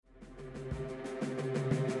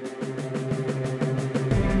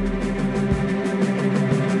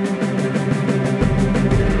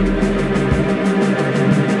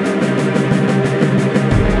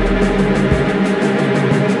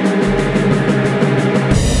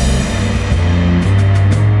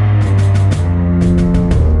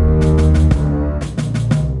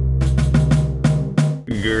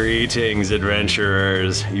Greetings,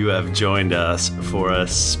 adventurers. You have joined us for a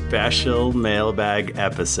special mailbag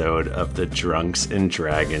episode of the Drunks and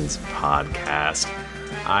Dragons podcast.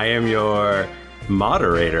 I am your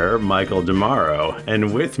moderator, Michael DeMauro,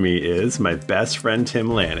 and with me is my best friend, Tim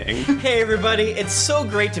Lanning. Hey, everybody. It's so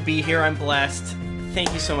great to be here. I'm blessed.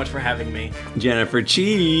 Thank you so much for having me. Jennifer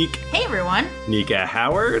Cheek. Hey, everyone. Nika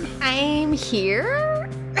Howard. I'm here.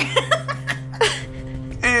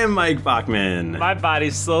 And Mike Bachman. My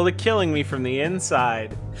body's slowly killing me from the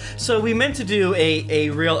inside. So we meant to do a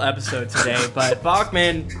real episode today, but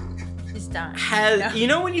Bachman It's done. has... You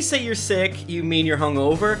know when you say you're sick, you mean you're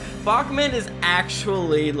hungover? Bachman is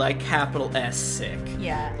actually, like, capital S sick.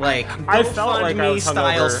 Yeah. Like, I felt like I was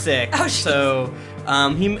style hungover. sick. Oh, so,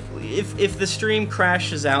 if the stream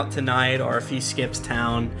crashes out tonight or if he skips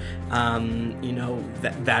town, you know,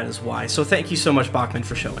 that is why. So thank you so much, Bachman,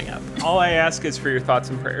 for showing up. All I ask is for your thoughts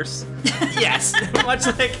and prayers. Yes, much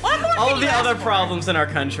like all of the other problems in our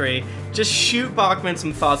country, just shoot Bachman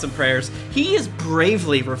some thoughts and prayers. He has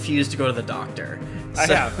bravely refused to go to the doctor.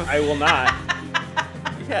 I will not.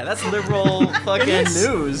 Yeah, that's liberal fucking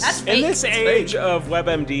news. That's In fake. this age of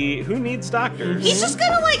WebMD, who needs doctors? He's just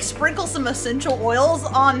gonna like sprinkle some essential oils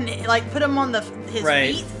on, like put them on his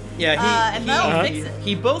Right. feet. Yeah, and that'll fix it.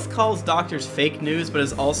 he both calls doctors fake news, but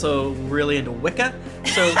is also really into Wicca.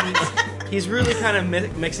 So he's really kind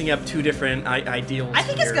of mixing up two different ideals. I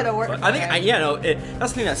think it's here. gonna work. But I think,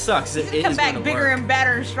 that's the thing that sucks. It Come is back gonna bigger work. and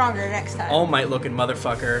badder and stronger next time. All Might looking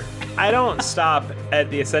motherfucker. I don't stop at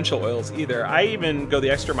the essential oils either. I even go the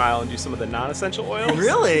extra mile and do some of the non-essential oils.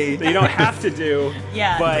 Really? That you don't have to do.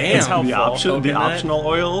 Yeah. But Damn. it's helpful. The optional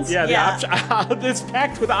oils? Yeah, Yeah. It's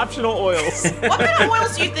packed with optional oils. What kind of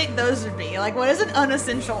oils do you think those would be? Like, what is an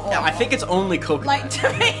unessential oil? Yeah, I think it's only coconut. like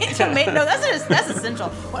tomato. No, that's essential.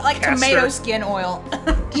 What, like Castor. tomato skin oil.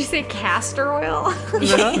 Did you say castor oil?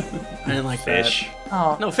 I didn't like Fish.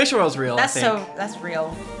 Oh, No, fish oil's real. that's I think. that's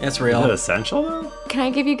real. That's Is real. it essential, though? Can I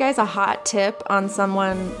give you guys a hot tip on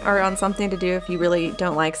someone or on something to do if you really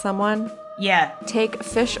don't like someone? Yeah. Take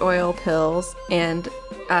fish oil pills and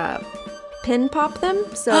pin pop them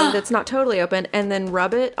so that it's not totally open, and then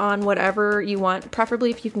rub it on whatever you want,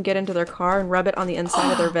 preferably if you can get into their car and rub it on the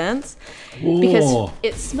inside of their vents, because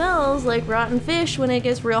it smells like rotten fish when it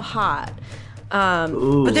gets real hot.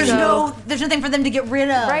 But there's nothing for them to get rid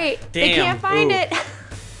of. Right. They Damn. can't find Ooh. it.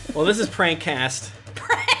 Well, this is Prankcast.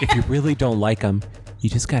 If you really don't like them, you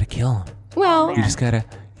just gotta kill them. Well, You just gotta,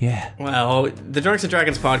 yeah. Well, the Drunks and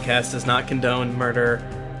Dragons podcast does not condone murder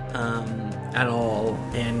at all,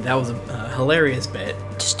 and that was a hilarious bit.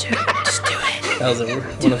 Just do it. Just do it. That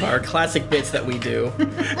was one of our classic bits that we do,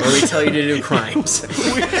 where we tell you to do crimes.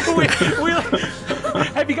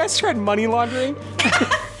 Have you guys tried money laundering?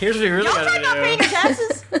 Here's what you really Y'all tried not paying gotta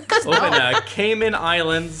taxes? do. Open Cayman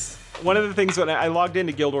Islands. One of the things when I logged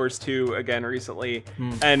into Guild Wars 2 again recently,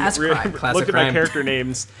 and That's crime. Classic looked at my crime. character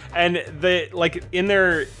names, and in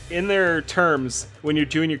their terms when you're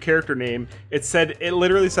doing your character name, it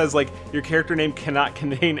literally says like your character name cannot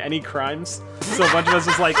contain any crimes. So a bunch of us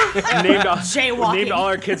just like Jaywalking. named all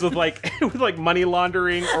our kids with like money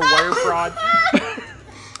laundering or wire fraud.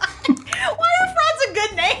 Wire fraud's a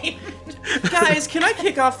good name. Guys, can I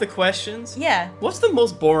kick off the questions? Yeah. What's the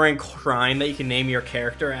most boring crime that you can name your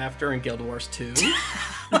character after in Guild Wars 2?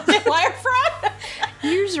 Wire fraud?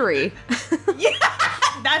 usury. Yeah,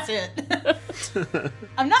 that's it.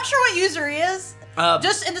 I'm not sure what usury is.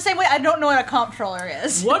 Just in the same way, I don't know what a comptroller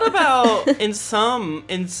is. What about in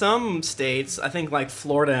some states, I think like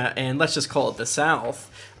Florida and let's just call it the South,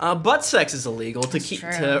 butt sex is illegal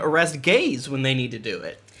to arrest gays when they need to do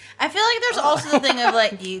it. I feel like there's also the thing of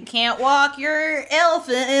like you can't walk your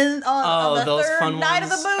elephant on the those third fun night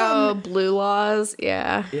ones. of the moon. Oh, blue laws.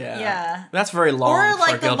 Yeah. Yeah. That's very long Or for a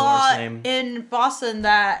like the Guild law Wars name. in Boston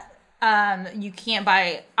that you can't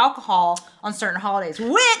buy alcohol on certain holidays,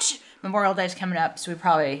 which Memorial Day is coming up, so we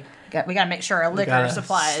gotta make sure our liquor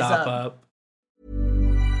supply is Stop up.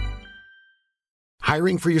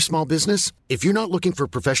 Hiring for your small business? If you're not looking for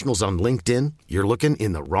professionals on LinkedIn, you're looking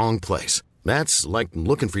in the wrong place. That's like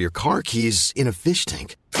looking for your car keys in a fish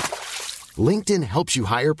tank. LinkedIn helps you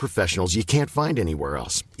hire professionals you can't find anywhere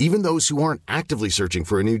else, even those who aren't actively searching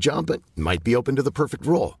for a new job but might be open to the perfect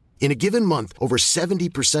role. In a given month, over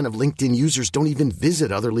 70% of LinkedIn users don't even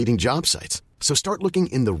visit other leading job sites. So start looking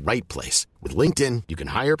in the right place. With LinkedIn, you can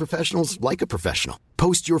hire professionals like a professional.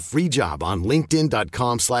 Post your free job on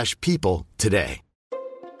linkedin.com/people today.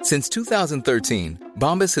 Since 2013,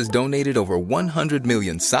 Bombas has donated over 100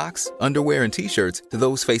 million socks, underwear, and T-shirts to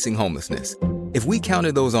those facing homelessness. If we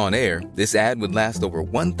counted those on air, this ad would last over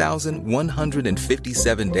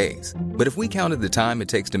 1,157 days. But if we counted the time it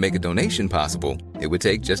takes to make a donation possible, it would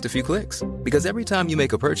take just a few clicks. Because every time you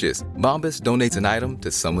make a purchase, Bombas donates an item to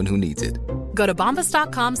someone who needs it. Go to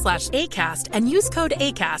bombas.com/ACAST and use code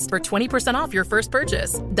ACAST for 20% off your first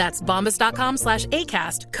purchase. That's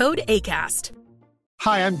bombas.com/ACAST, code ACAST.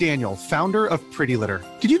 Hi, I'm Daniel, founder of Pretty Litter.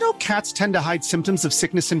 Did you know cats tend to hide symptoms of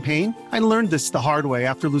sickness and pain? I learned this the hard way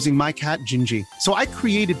after losing my cat, Gingy. So I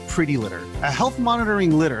created Pretty Litter, a health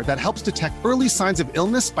monitoring litter that helps detect early signs of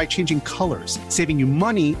illness by changing colors, saving you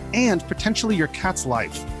money and potentially your cat's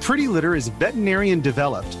life. Pretty Litter is veterinarian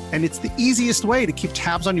developed, and it's the easiest way to keep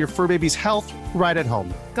tabs on your fur baby's health right at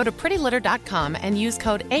home. Go to prettylitter.com and use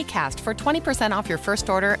code ACAST for 20% off your first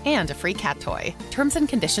order and a free cat toy. Terms and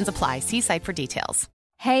conditions apply. See site for details.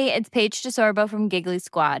 Hey, it's Paige DeSorbo from Giggly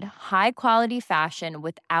Squad. High quality fashion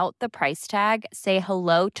without the price tag. Say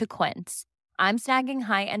hello to Quince. I'm snagging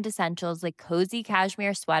high-end essentials like cozy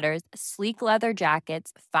cashmere sweaters, sleek leather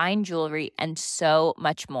jackets, fine jewelry, and so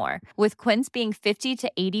much more. With Quince being 50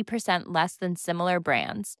 to 80% less than similar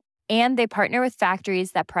brands. And they partner with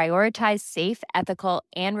factories that prioritize safe, ethical,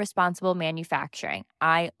 and responsible manufacturing.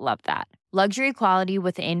 I love that. Luxury quality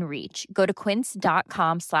within reach. Go to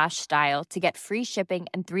quince.com/style to get free shipping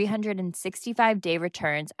and 365-day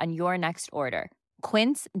returns on your next order.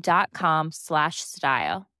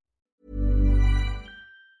 Quince.com/style.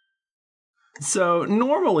 So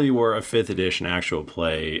normally we're a 5th edition actual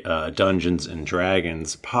play Dungeons and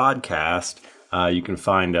Dragons podcast. You can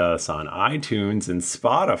find us on iTunes and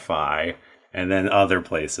Spotify, and then other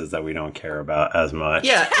places that we don't care about as much.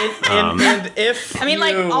 Yeah, and if I mean,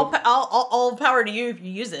 like, all power to you if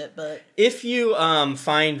you use it, but if you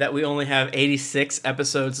find that we only have 86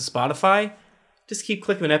 episodes of Spotify, just keep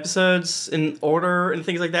clicking episodes in order and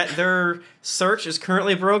things like that. Their search is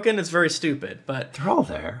currently broken. It's very stupid, but they're all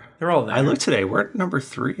there. They're all there. I looked today. We're at number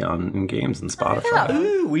 3 in games and Spotify.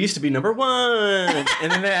 Ooh, we used to be number 1,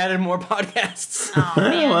 and then they added more podcasts. oh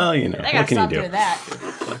man, Well, you know, they what gotta can you stop do? doing that.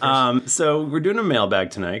 So we're doing a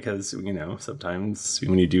mailbag tonight because, you know, sometimes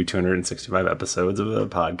when you do 265 episodes of a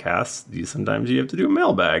podcast, sometimes you have to do a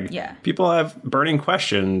mailbag. Yeah. People have burning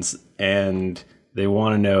questions and they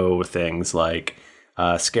want to know things like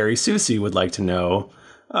Scary Susie would like to know,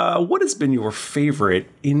 what has been your favorite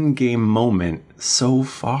in-game moment so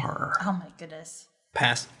far? Oh my goodness.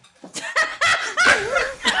 Pass.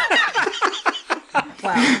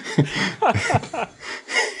 Wow.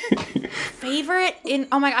 Favorite in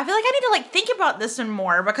oh my, I feel like I need to like think about this one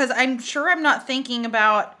more because I'm sure I'm not thinking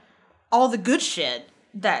about all the good shit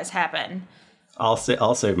that has happened. I'll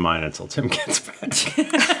save mine until Tim gets back.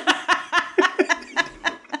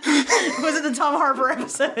 Was it the Tom Harper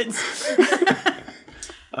episodes?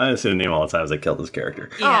 I just name all the times I killed this character.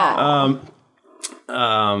 Yeah.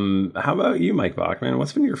 How about you, Mike Bachman?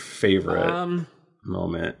 What's been your favorite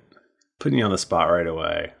moment? Putting you on the spot right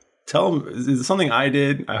away. Tell them, is it something I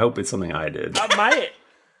did? I hope it's something I did.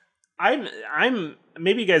 I'm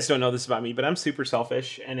maybe you guys don't know this about me, but I'm super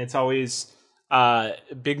selfish, and it's always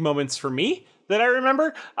big moments for me that I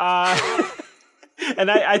remember.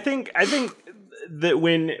 And I think that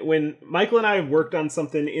when Michael and I have worked on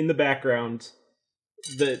something in the background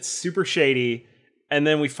that's super shady, and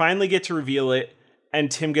then we finally get to reveal it,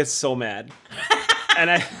 and Tim gets so mad, and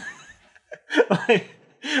I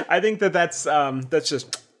think that's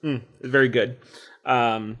just very good.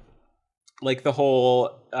 Like the whole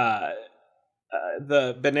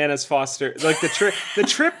the Bananas Foster, like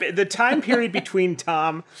the time period between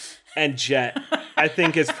Tom and Jet, I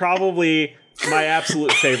think is probably my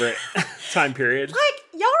absolute favorite time period. Like,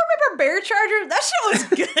 y'all remember Bear Charger? That shit was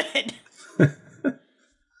good.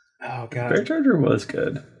 Oh god, Bear Charger was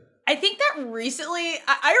good. I think that recently,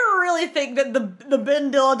 I really think that the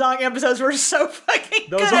Ben Dilladong episodes were so fucking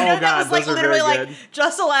good. I know that was like literally like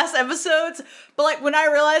just the last episodes, but like when I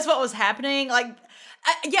realized what was happening, like,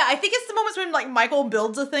 I think it's the moments when like Michael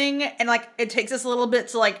builds a thing and like it takes us a little bit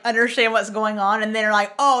to like understand what's going on, and then you're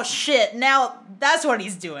like, oh shit, now that's what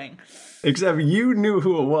he's doing. Except you knew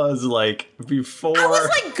who it was, like, before. I was,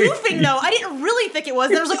 like, goofing, though. I didn't really think it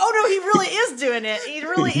was. And I was like, oh, no, he really is doing it. He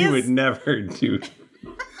really is. He would never do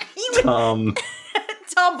Tom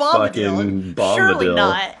Bombadil. Bombadil. Surely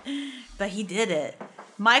not. But he did it.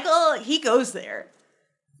 Michael, he goes there.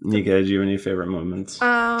 Nika, do you have any favorite moments?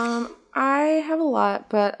 I have a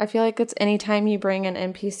lot, but I feel like it's anytime you bring an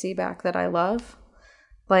NPC back that I love.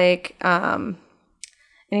 Like,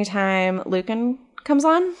 anytime Lucan comes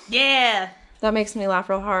on. Yeah. That makes me laugh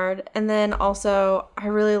real hard. And then also, I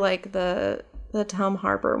really like the Tom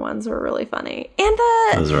Harper ones were really funny. And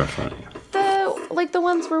those are funny. The like the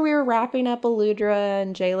ones where we were wrapping up Aludra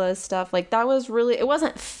and Jayla's stuff, like that was really, it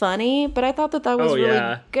wasn't funny, but I thought that was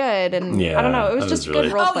really good. And I don't know, it was just really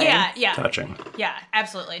good role playing. Yeah. Touching. Yeah,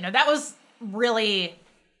 absolutely. No, that was really,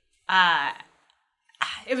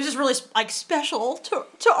 it was just really like special to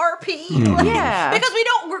RP. Like,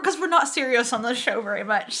 because we're not serious on the show very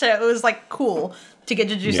much. So it was like cool to get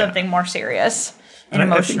to do something more serious and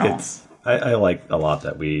emotional. I like a lot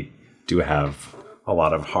that we do have a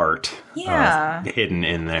lot of heart hidden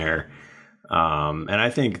in there. And I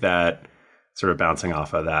think that sort of bouncing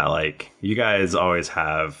off of that, like you guys always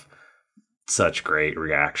have such great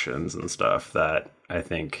reactions and stuff that I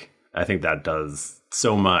think that does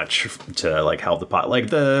so much to like help the pot, like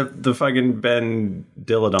the fucking Ben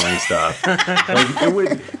Dilladong stuff. Like, it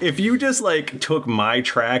would, if you just like took my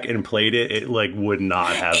track and played it, it like would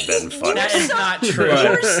not have been funny. That is not true.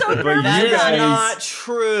 You're so nervous. That is not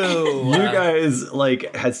true. You guys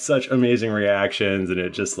like had such amazing reactions, and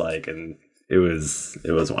it just like, and it was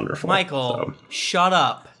wonderful. Michael, shut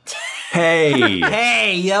up. Hey,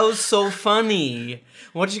 that was so funny.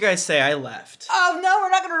 What did you guys say? I left. Oh, no, we're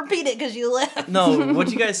not going to repeat it because you left. No, what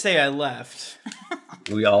did you guys say? I left.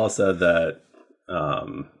 We all said that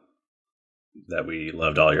that we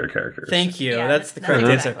loved all your characters. Thank you. That's the correct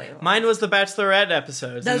answer. Mine was the Bachelorette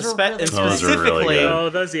episodes. Those were really good. Specifically,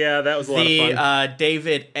 that was a lot of fun. The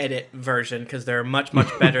David edit version, because they're much, much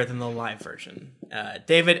better than the live version.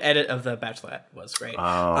 David edit of the Bachelorette was great.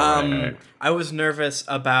 Right. I was nervous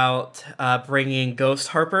about bringing Ghost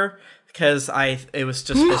Harper, because it was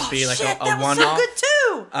just supposed to be like a one-off. So good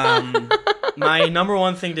too. My number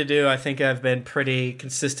one thing to do, I think I've been pretty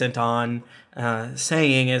consistent on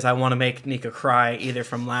saying, is I want to make Nika cry either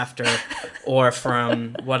from laughter or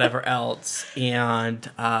from whatever else.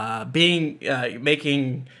 And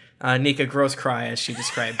making Nika gross cry, as she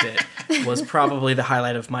described it, was probably the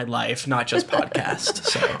highlight of my life, not just podcast.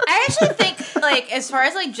 So I actually think, like, as far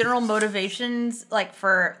as like general motivations, like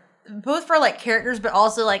for both for like characters, but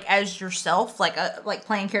also like as yourself, like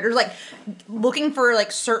playing characters, like looking for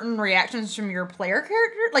like certain reactions from your player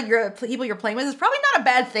character, like your people you're playing with, is probably not a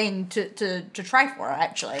bad thing to try for,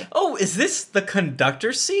 actually. Oh, is this the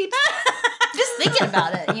conductor seat? Just thinking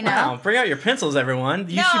about it, you know. Wow, bring out your pencils, everyone.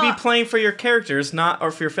 You should be playing for your characters,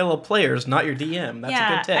 or for your fellow players, not your DM. That's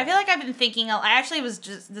a good tip. I feel like I've been thinking. I actually was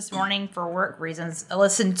just this morning for work reasons. I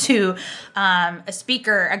listened to a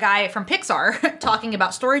guy from Pixar, talking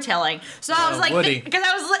about storytelling. So I was like, because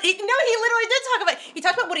I was, he literally did talk about. He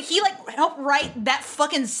talked about what he like helped write that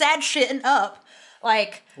fucking sad shit up.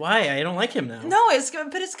 Like, why? I don't like him now. No, it's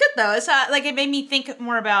good, but it's good though. It's like it made me think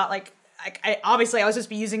more about like. Obviously, I was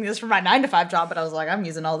just using this for my 9-to-5 job, but I was like, I'm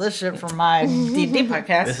using all this shit for my D&D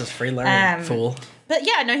podcast. This is free learning, fool. But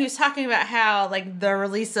yeah, no, he was talking about how like the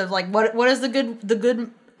release of like what is the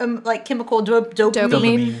good like chemical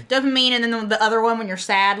dopamine, and then the other one when you're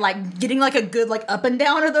sad, like getting like a good like up and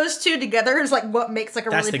down of those two together is like what makes like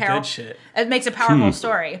a really powerful. Good shit. It makes a powerful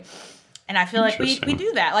story. And I feel like we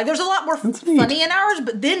do that. Like, there's a lot more funny in ours,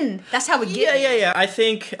 but then that's how we get it. Yeah. I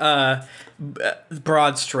think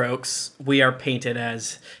broad strokes, we are painted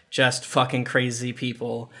as just fucking crazy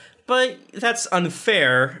people. But that's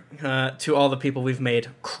unfair to all the people we've made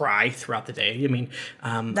cry throughout the day. I mean,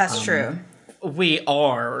 that's true. We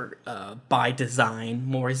are, by design,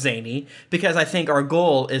 more zany, because I think our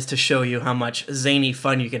goal is to show you how much zany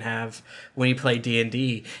fun you can have when you play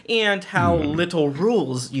D&D, and how little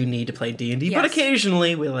rules you need to play D&D. Yes. But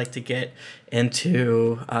occasionally we like to get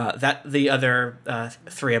into the other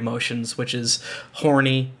three emotions, which is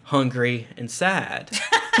horny, hungry, and sad.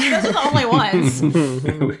 Those are the only ones.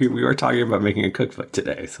 we were talking about making a cookbook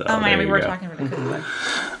today. So we were talking about a cookbook.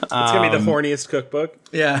 It's going to be the horniest cookbook.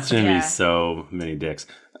 Yeah. It's going to be so many dicks.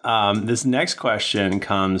 This next question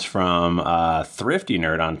comes from Thrifty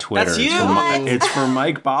Nerd on Twitter. That's you. It's from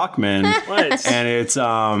Mike Bachman. What? And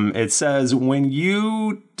it says, when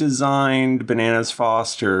you designed Bananas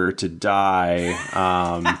Foster to die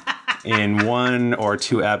in 1 or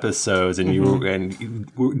 2 episodes,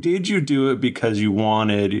 and did you do it because you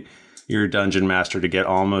wanted your dungeon master to get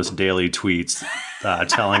almost daily tweets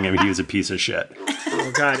telling him he was a piece of shit?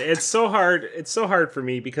 Oh God, it's so hard. It's so hard for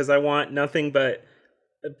me because I want nothing but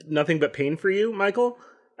pain for you, Michael,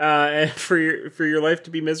 and for your life to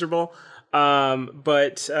be miserable.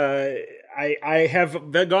 But I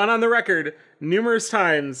have gone on the record numerous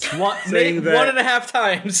times saying that 1.5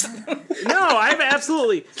 times. No, I've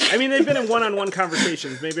absolutely. I mean, they've been in one-on-one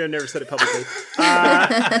conversations. Maybe I've never said it publicly,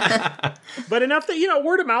 but enough that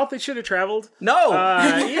word of mouth. It should have traveled. No.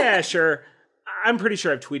 Yeah, sure. I'm pretty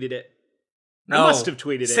sure I've tweeted it. No. I must have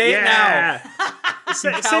tweeted it. Say it now.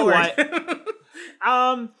 Say what?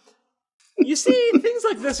 You see, things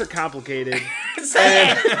like this are complicated.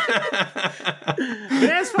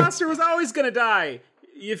 Bananas Foster was always gonna die.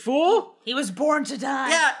 You fool! He was born to die.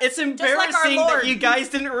 Yeah, it's embarrassing that you guys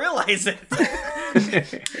didn't realize it.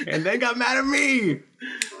 And they got mad at me.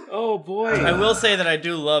 Oh boy. I will say that I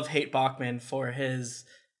do love Hate Bachman for his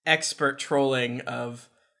expert trolling of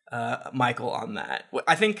Michael on that.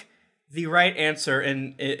 I think the right answer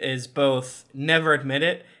is both never admit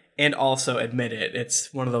it and also admit it.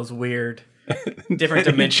 It's one of those weird different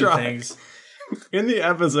dimension things. In the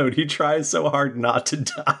episode, he tries so hard not to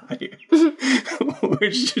die,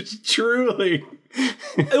 which is truly.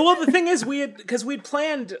 Well, the thing is, we'd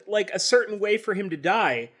planned like a certain way for him to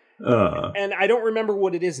die. And I don't remember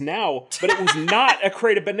what it is now, but it was not a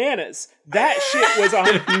crate of bananas. That shit was on.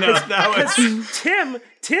 No, that was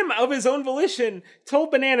Tim of his own volition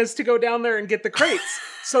told Bananas to go down there and get the crates.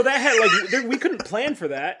 So that had we couldn't plan for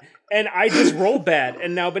that, and I just rolled bad,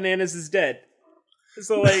 and now Bananas is dead.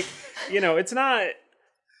 So it's not.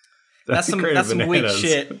 That's some weak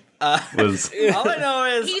shit. All I know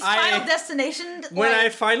is he's Final Destination. When I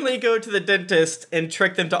finally go to the dentist and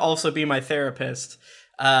trick them to also be my therapist.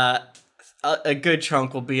 A good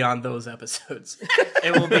chunk will be on those episodes.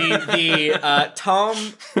 It will be the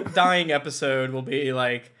Tom dying episode will be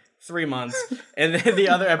like 3 months, and then the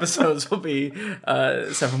other episodes will be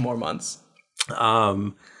several more months.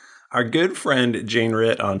 Our good friend Jane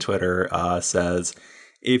Ritt on Twitter says,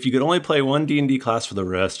 if you could only play one D&D class for the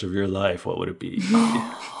rest of your life, what would it be?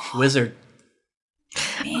 Wizard.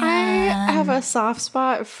 I have a soft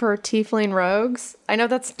spot for Tiefling Rogues. I know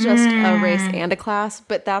that's just a race and a class,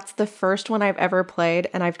 but that's the first one I've ever played,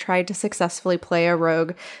 and I've tried to successfully play a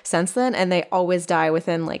rogue since then, and they always die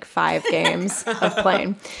within like 5 games of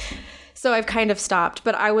playing. So I've kind of stopped,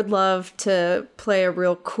 but I would love to play a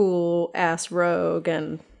real cool-ass rogue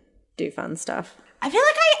and do fun stuff. I feel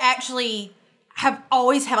like I actually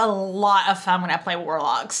always have a lot of fun when I play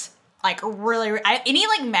Warlocks. Like, really, any,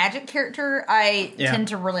 like, magic character I tend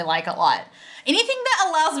to really like a lot. Anything that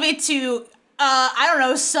allows me to,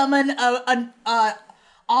 summon a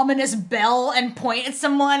ominous bell and point at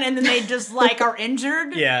someone and then they just, like, are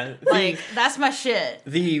injured. Yeah. That's my shit.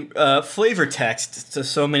 The flavor text to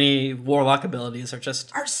so many Warlock abilities are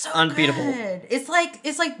so unbeatable. Good. It's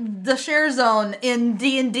like the share zone in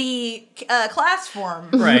D&D class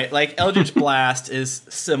form. Right. Like, Eldritch Blast is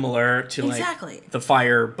similar to, exactly. The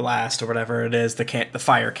Fire Blast or whatever it is, the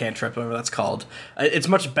fire cantrip, whatever that's called. It's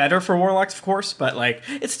much better for Warlocks, of course, but, like,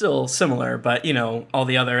 it's still similar. But, all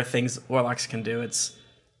the other things Warlocks can do,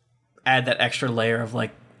 add that extra layer of like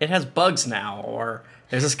it has bugs now or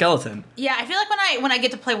there's a skeleton. Yeah, I feel like when I get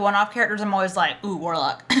to play one-off characters, I'm always like, ooh,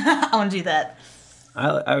 Warlock. I want to do that.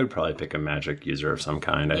 I would probably pick a magic user of some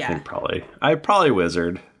kind. I'd probably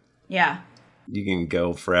Wizard. Yeah. You can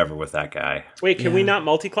go forever with that guy. Wait, can we not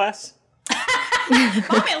multi-class?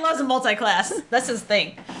 My man loves a multi-class. That's his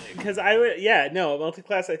thing. Because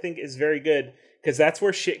multi-class I think is very good because that's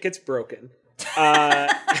where shit gets broken.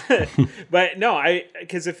 But no,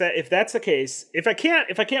 because if that's the case, if I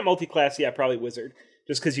can't multi-class, probably Wizard,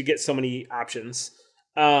 just because you get so many options.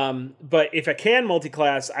 But if I can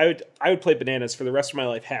multi-class, I would play Bananas for the rest of my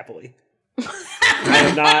life happily. I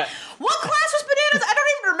am not. What class was Bananas? I don't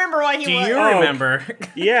even remember why he was. Do you remember?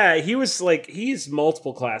 Yeah, he's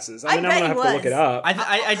multiple classes. I mean, I'm gonna have to look it up.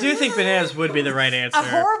 I do think Bananas would be the right answer. A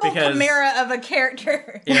horrible chimera of a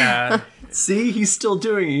character. Yeah. See, he's still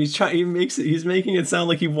doing it. He's making it sound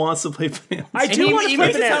like he wants to play Bananas. I do want to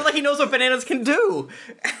play Bananas. It sound like he knows what Bananas can do.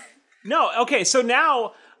 No, okay, so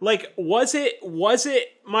now, like, was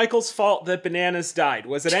it Michael's fault that Bananas died?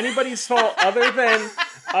 Was it anybody's fault other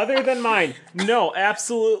than mine? No,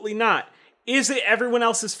 absolutely not. Is it everyone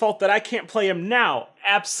else's fault that I can't play him now?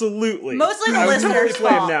 Absolutely. Mostly the listeners'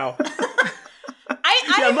 play him fault. now.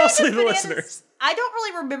 mostly the listeners. I don't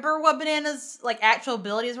really remember what Bananas' like actual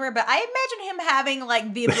abilities were, but I imagine him having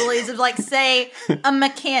like the abilities of like say a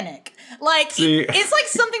mechanic. Like it's like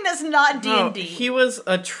something that's not D&D. No, he was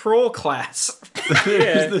a troll class.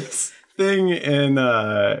 There's this thing in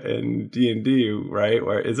D&D, right?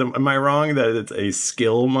 Where am I wrong that it's a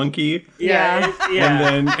skill monkey? Yeah.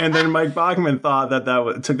 And then Mike Bachman thought that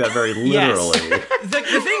took that very literally. Yes. The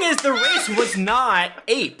thing is, the race was not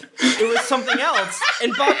ape. It was something else,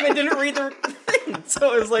 and Bachman didn't read the thing,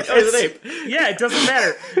 so it was like, it's an ape. Yeah, it doesn't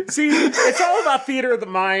matter. See, it's all about theater of the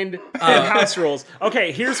mind and house rules.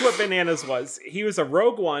 Okay, here's what Bananas was. He was a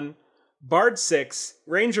Rogue 1, Bard 6,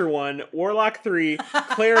 Ranger 1, Warlock 3,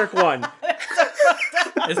 Cleric 1.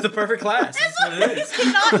 It's the perfect class. That's what it is.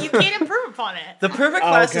 You can't improve upon it. The perfect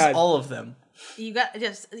class is all of them. You got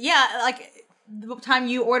like the time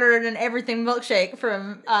you ordered an everything milkshake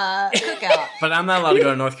from Cookout. But I'm not allowed to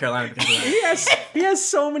go to North Carolina because of that. He has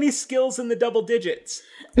so many skills in the double digits.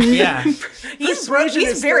 Yeah. He's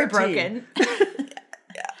very broken.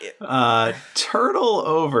 Turtle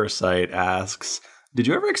Oversight asks, did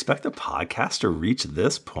you ever expect the podcast to reach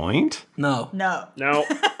this point? No. No.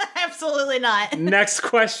 Absolutely not. Next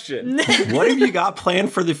question. What have you got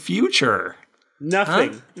planned for the future?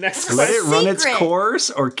 Nothing. Huh? Next Let it run its course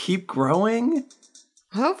or keep growing?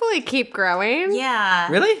 Hopefully keep growing. Yeah.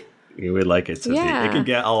 Really? You would like it to be. It can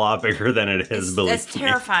get a lot bigger than it is, believe me. It's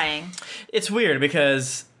terrifying. It's weird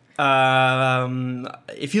because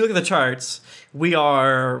if you look at the charts, we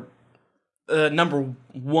are number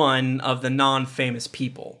one of the non-famous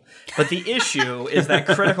people. But the issue is that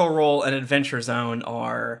Critical Role and Adventure Zone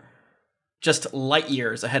are just light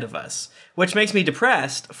years ahead of us, which makes me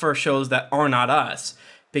depressed for shows that are not us,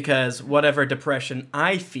 because whatever depression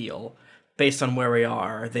I feel based on where we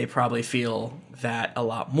are, they probably feel that a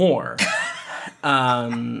lot more.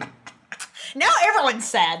 Now everyone's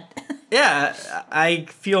sad. Yeah, I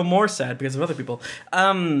feel more sad because of other people.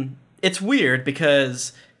 It's weird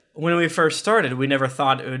because when we first started, we never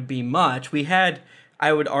thought it would be much. We had,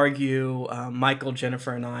 I would argue, Michael,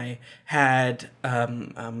 Jennifer, and I had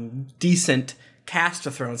decent Cast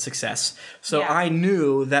of Thrones success. So I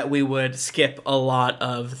knew that we would skip a lot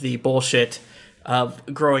of the bullshit of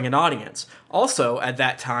growing an audience. Also, at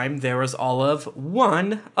that time, there was all of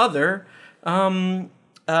one other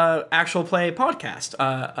actual play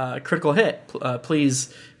podcast, Critical Hit.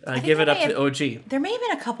 Please give it up to OG. There may have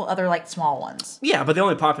been a couple other like small ones. Yeah, but the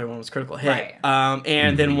only popular one was Critical Hit. Right.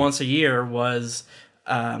 And then once a year was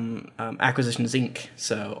Acquisitions Inc.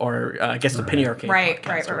 So, or I guess the Penny Arcade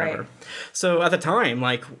podcast or whatever. So at the time,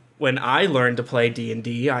 like when I learned to play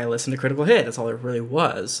D&D, I listened to Critical Hit. That's all it really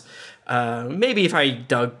was. Maybe if I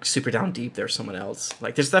dug super down deep, there's someone else.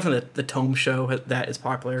 Like there's definitely the Tome Show that is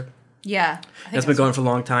popular. Yeah. That's been going for a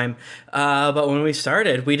long time. But when we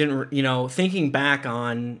started, we didn't, thinking back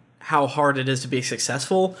on how hard it is to be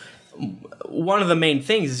successful, one of the main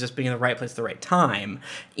things is just being in the right place at the right time.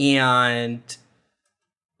 And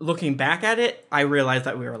looking back at it, I realized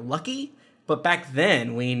that we were lucky. But back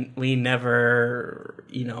then, we never,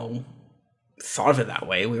 thought of it that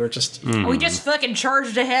way. We were just... We just fucking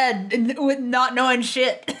charged ahead with not knowing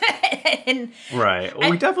shit. Right. Well,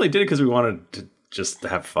 we definitely did it because we wanted to just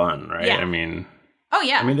have fun, right? Yeah. I mean... Oh,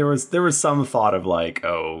 yeah. I mean, there was some thought of like,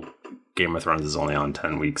 oh, Game of Thrones is only on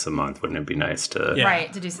 10 weeks a month. Wouldn't it be nice to...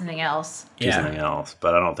 Right, to do something else. Do something else.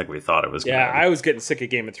 But I don't think we thought it was Yeah, good. I was getting sick of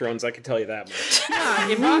Game of Thrones, I can tell you that much.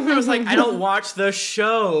 Yeah, I was like, I don't watch the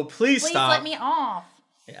show. Please stop. Please let me off.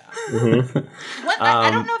 Yeah. I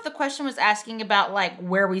don't know if the question was asking about like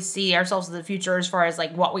where we see ourselves in the future as far as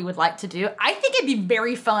like what we would like to do. I think it'd be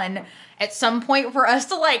very fun at some point for us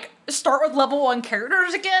to like start with level 1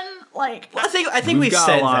 characters again. Like, I think we've got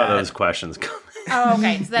said a lot that. of those questions coming. Oh,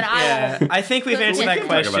 okay. So then I think we've answered that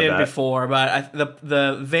question before, but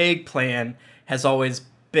the vague plan has always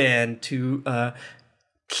been to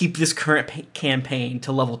keep this current campaign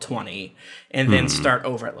to level 20 and then start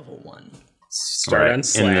over at level 1. Start on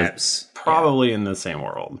slabs. Probably in the same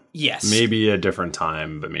world. Yes. Maybe a different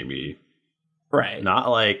time, but maybe... Right. Not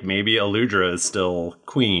like maybe Aludra is still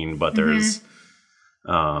queen, but there's...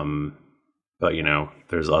 But,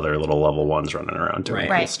 there's other little level 1s running around doing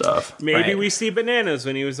cool stuff. Maybe we see Bananas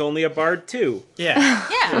when he was only a bard too. Yeah.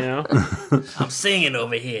 Yeah. I'm singing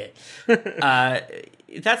over here.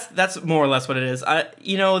 That's more or less what it is.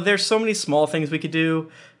 There's so many small things we could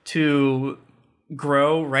do to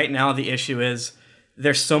grow. Right now, the issue is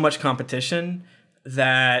there's so much competition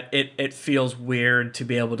that it feels weird to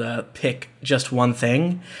be able to pick just one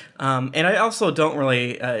thing. And I also don't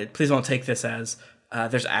really, please don't take this as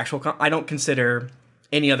there's actual, I don't consider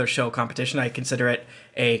any other show competition. I consider it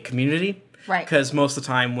a community. Right. Because most of the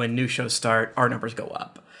time when new shows start, our numbers go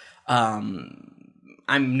up.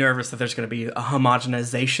 I'm nervous that there's going to be a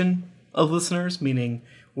homogenization of listeners, meaning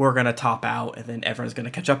we're going to top out and then everyone's going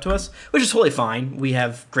to catch up to us, which is totally fine. We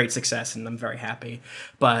have great success and I'm very happy.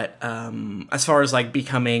 But as far as like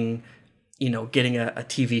becoming, getting a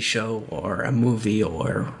TV show or a movie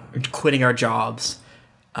or quitting our jobs,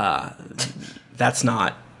 that's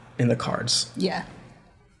not in the cards. Yeah.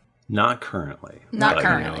 Not currently. Not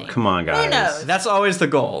currently. Come on, guys. Who knows? That's always the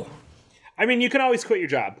goal. I mean, you can always quit your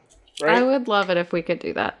job, right? I would love it if we could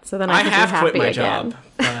do that. So then I could have be happy quit my again. job.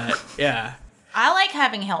 But yeah. I like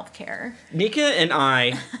having health care. Mika and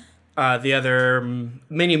I, the other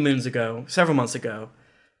many moons ago, several months ago,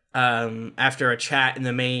 after a chat in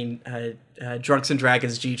the main Drunks and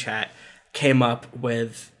Dragons G chat, came up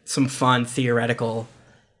with some fun theoretical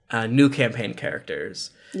new campaign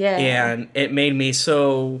characters. Yeah. And it made me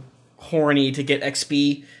so horny to get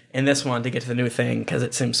XP in this one to get to the new thing because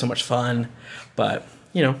it seems so much fun. But,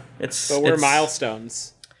 But we're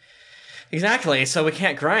milestones. Exactly, so we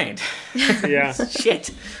can't grind. Yeah.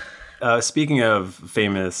 Shit. Speaking of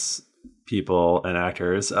famous people and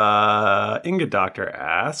actors, Inga Doctor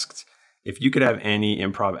asked if you could have any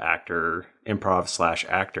improv/actor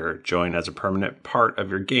join as a permanent part of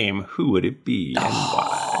your game, who would it be and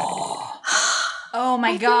why? Oh my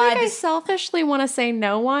I God. feel like I selfishly want to say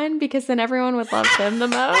no one because then everyone would love him the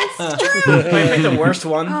most. I picked the worst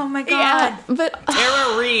one. Oh my God. Yeah, but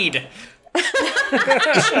Tara Reid.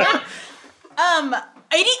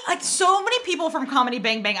 So many people from Comedy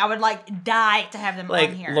Bang Bang, I would die to have them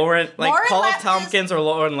on here. Lauren Paul F. Lapkus, Tompkins or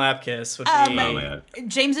Lauren Lapkus would be.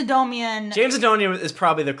 James Adomian. James Adomian is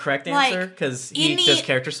probably the correct answer because he does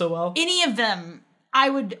characters so well. Any of them, I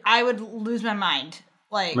would lose my mind.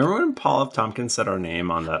 Remember when Paul F. Tompkins said our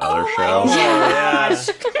name on that other show? Gosh.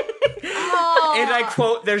 And I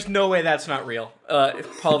quote, "There's no way that's not real."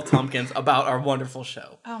 Paul F. Tompkins about our wonderful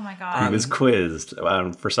show. Oh my God. He was quizzed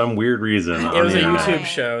for some weird reason. It was a YouTube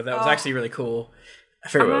show that was actually really cool. I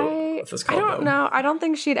forget what it was called. I don't know. I don't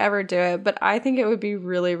think she'd ever do it, but I think it would be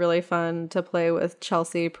really, really fun to play with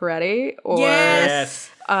Chelsea Peretti or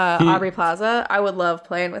Aubrey Plaza. I would love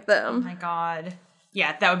playing with them. Oh my God.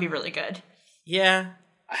 Yeah, that would be really good. Yeah.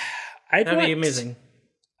 That'd be amazing.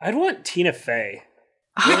 I'd want Tina Fey.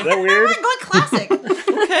 Is that weird? I'm going classic.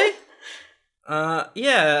 Okay.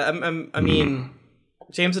 I mean,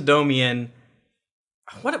 James Adomian.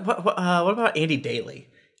 What about Andy Daly?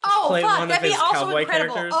 Fuck, that'd be also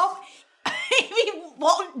incredible. Characters? Oh, maybe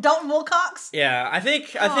Dalton Wilcox. Yeah, I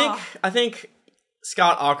think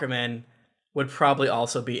Scott Aukerman would probably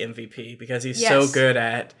also be MVP because he's so good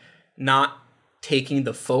at not taking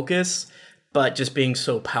the focus, but just being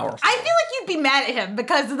so powerful. I feel like you'd be mad at him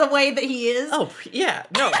because of the way that he is. Oh yeah,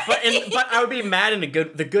 no, but I would be mad in the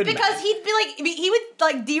good because mad. he'd be he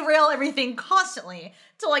would derail everything constantly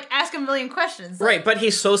to ask a million questions. Right, but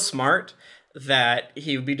he's so smart that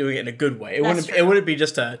he would be doing it in a good way. It wouldn't be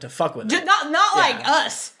just to fuck with him. Not like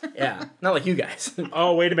us. Yeah, not like you guys.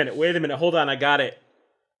 Oh, wait a minute. Hold on, I got it.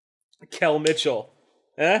 Kel Mitchell.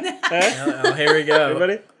 Oh, here we go.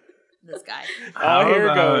 Everybody? This guy. Here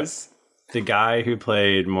it goes. The guy who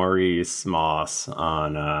played Maurice Moss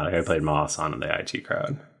on the IT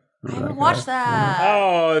Crowd. I haven't watched that.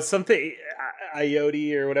 Oh, something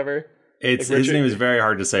Ioti or whatever. His name is very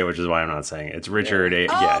hard to say, which is why I'm not saying it. It's Richard.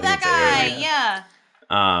 That guy. Yeah.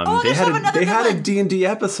 They had a D&D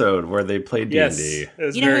episode where they played D&D. Yes, it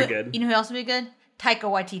was very good. You know who else would be good? Taika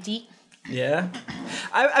Waititi. Yeah.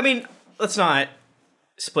 I mean, let's not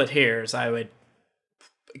split hairs. I would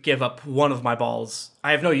give up one of my balls.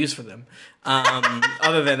 I have no use for them.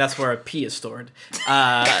 Other than that's where a pee is stored.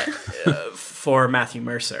 For Matthew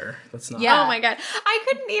Mercer. That's not. Yeah. Oh my God. I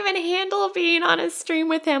couldn't even handle being on a stream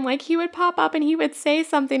with him. He would pop up and he would say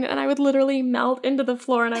something and I would literally melt into the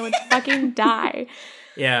floor and I would fucking die.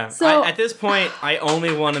 Yeah. So at this point, I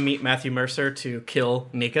only want to meet Matthew Mercer to kill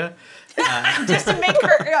Nika. Just to make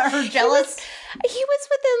her jealous. He was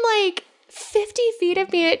within 50 feet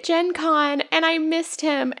of me at Gen Con and I missed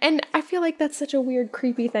him. And I feel like that's such a weird,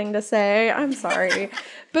 creepy thing to say. I'm sorry.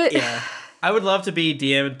 But yeah. I would love to be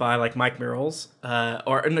DM'd by Mike Murrells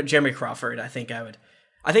or Jeremy Crawford. I think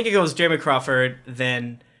it goes Jeremy Crawford,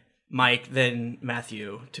 then Mike, then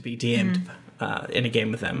Matthew to be DM'd in a game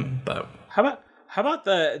with them. But how about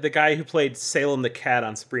the guy who played Salem the Cat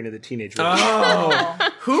on Sabrina the Teenage Witch? Oh,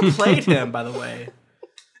 who played him, by the way?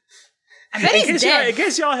 I bet he's dead. In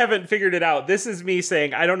case y'all haven't figured it out, this is me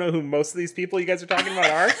saying I don't know who most of these people you guys are talking about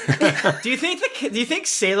are. Do you think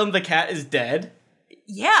Salem the Cat is dead?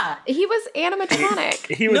 Yeah, he was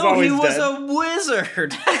animatronic. He was always dead. He was a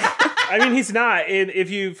wizard. I mean, he's not. If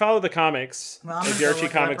you follow the comics, the Archie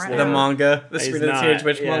comics, the manga, the Sabrina the Teenage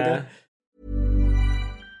Witch manga.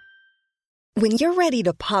 When you're ready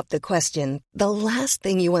to pop the question, the last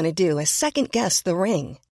thing you want to do is second guess the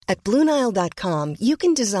ring. At BlueNile.com, you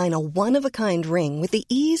can design a one-of-a-kind ring with the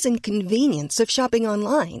ease and convenience of shopping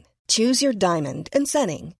online. Choose your diamond and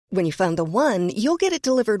setting. When you find the one, you'll get it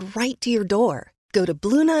delivered right to your door. Go to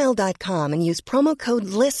BlueNile.com and use promo code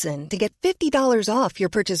LISTEN to get $50 off your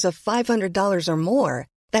purchase of $500 or more.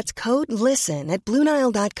 That's code LISTEN at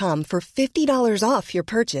BlueNile.com for $50 off your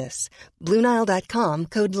purchase. BlueNile.com,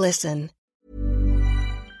 code LISTEN.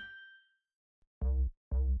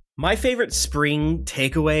 My favorite spring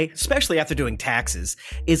takeaway, especially after doing taxes,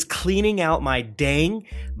 is cleaning out my dang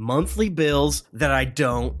monthly bills that I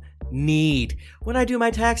don't need. When I do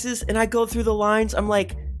my taxes and I go through the lines, I'm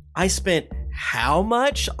like, I spent how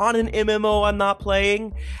much on an MMO I'm not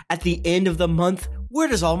playing? At the end of the month, where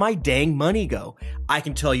does all my dang money go? I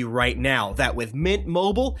can tell you right now that with Mint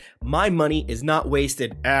Mobile, my money is not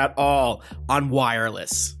wasted at all on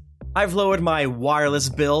wireless. I've lowered my wireless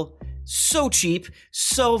bill. So cheap,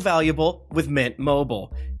 so valuable with Mint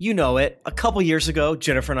Mobile. You know it. A couple years ago,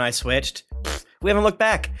 Jennifer and I switched. We haven't looked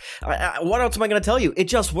back. What else am I going to tell you? It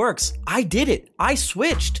just works. I did it. I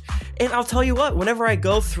switched. And I'll tell you what, whenever I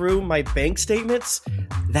go through my bank statements,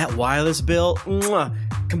 that wireless bill,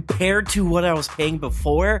 compared to what I was paying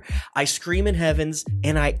before, I scream in heavens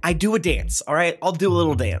and I do a dance, all right? I'll do a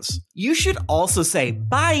little dance. You should also say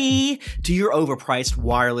bye to your overpriced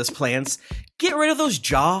wireless plans. Get rid of those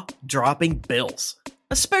jaw-dropping bills,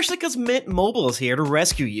 especially because Mint Mobile is here to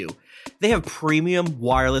rescue you. They have premium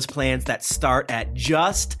wireless plans that start at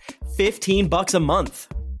just $15 a month.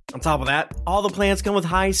 On top of that, all the plans come with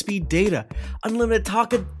high-speed data, unlimited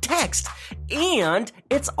talk and text, and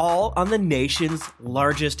it's all on the nation's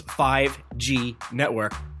largest 5G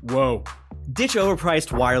network. Whoa. Ditch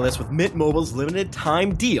overpriced wireless with Mint Mobile's limited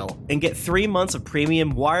time deal and get 3 months of premium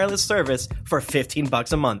wireless service for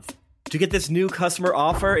 $15 a month. To get this new customer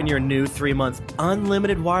offer and your new 3-month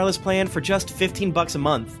unlimited wireless plan for just $15 a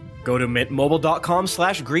month, go to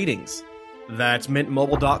mintmobile.com/greetings. That's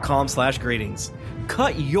mintmobile.com/greetings.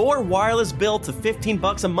 Cut your wireless bill to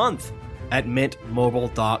 $15 a month at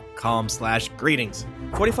mintmobile.com/greetings.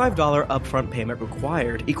 $45 upfront payment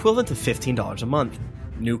required, equivalent to $15 a month.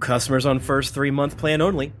 New customers on first 3-month plan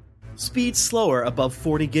only. Speed slower above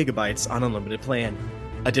 40 gigabytes on unlimited plan.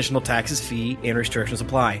 Additional taxes, fee, and restrictions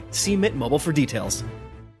apply. See Mint Mobile for details.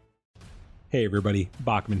 Hey everybody,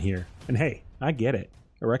 Bachman here. And hey, I get it.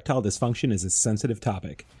 Erectile dysfunction is a sensitive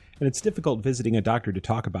topic, and it's difficult visiting a doctor to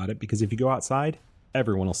talk about it because if you go outside,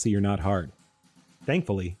 everyone will see you're not hard.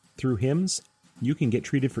 Thankfully, through HIMS, you can get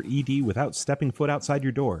treated for ED without stepping foot outside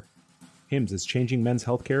your door. HIMS is changing men's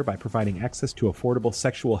healthcare by providing access to affordable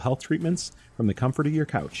sexual health treatments from the comfort of your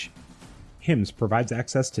couch. HIMS provides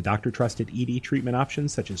access to doctor-trusted ED treatment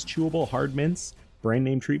options such as chewable hard mints,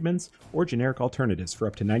 brand-name treatments, or generic alternatives for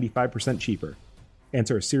up to 95% cheaper.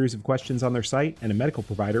 Answer a series of questions on their site, and a medical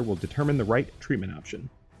provider will determine the right treatment option.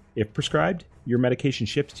 If prescribed, your medication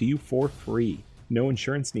ships to you for free, no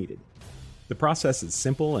insurance needed. The process is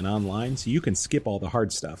simple and online, so you can skip all the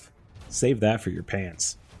hard stuff. Save that for your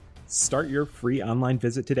pants. Start your free online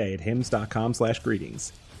visit today at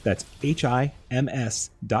hims.com/greetings. That's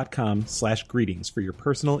HIMS.com/greetings for your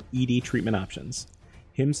personal ED treatment options.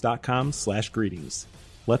 HIMS.com/greetings.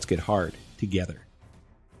 Let's get hard together.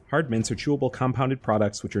 Hard mints are chewable compounded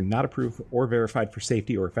products which are not approved or verified for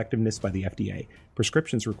safety or effectiveness by the FDA.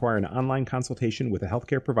 Prescriptions require an online consultation with a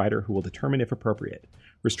healthcare provider who will determine if appropriate.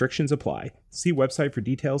 Restrictions apply. See website for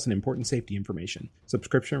details and important safety information.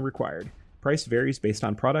 Subscription required. Price varies based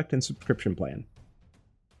on product and subscription plan.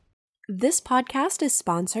 This podcast is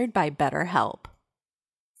sponsored by BetterHelp.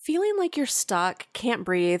 Feeling like you're stuck, can't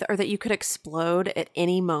breathe, or that you could explode at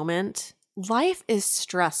any moment? Life is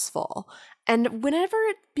stressful, and whenever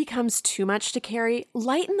it becomes too much to carry,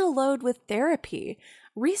 lighten the load with therapy.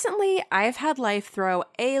 Recently, I've had life throw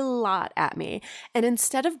a lot at me, and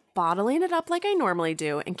instead of bottling it up like I normally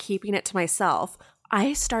do and keeping it to myself,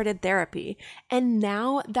 I started therapy, and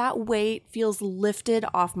now that weight feels lifted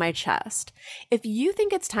off my chest. If you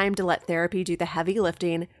think it's time to let therapy do the heavy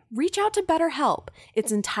lifting, reach out to BetterHelp.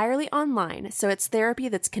 It's entirely online, so it's therapy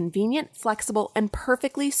that's convenient, flexible, and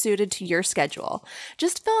perfectly suited to your schedule.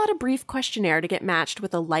 Just fill out a brief questionnaire to get matched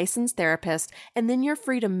with a licensed therapist, and then you're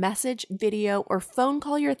free to message, video, or phone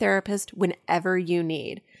call your therapist whenever you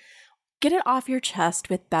need. Get it off your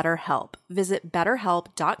chest with BetterHelp. Visit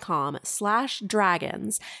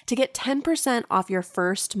betterhelp.com/dragons to get 10% off your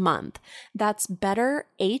first month. That's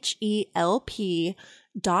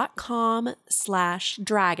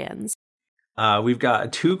betterhelp.com/dragons. We've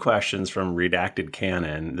got 2 questions from Redacted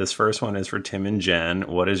Canon. This first one is for Tim and Jen.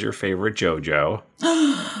 What is your favorite JoJo?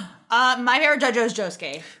 My favorite JoJo is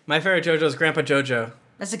Josuke. My favorite JoJo is Grandpa JoJo.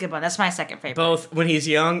 That's a good one. That's my second favorite. Both when he's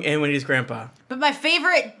young and when he's grandpa. But my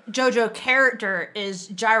favorite JoJo character is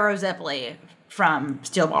Gyro Zeppeli from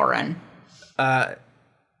Steel Ball Run. I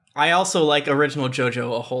also like original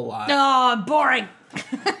JoJo a whole lot. Oh, boring.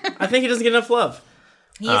 I think he doesn't get enough love.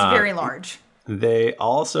 He is very large. They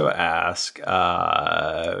also ask,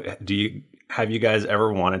 have you guys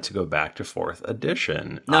ever wanted to go back to 4th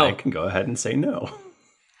edition? No. I can go ahead and say no.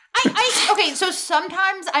 Okay, Okay, so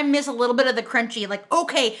sometimes I miss a little bit of the crunchy. Like,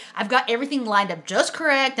 okay, I've got everything lined up just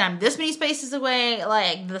correct. I'm this many spaces away.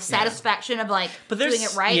 Like the satisfaction of like doing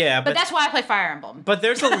it right. Yeah, but that's why I play Fire Emblem. But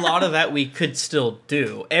there's a lot of that we could still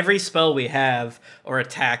do. Every spell we have or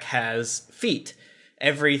attack has feet.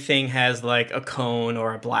 Everything has like a cone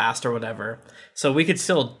or a blast or whatever. So we could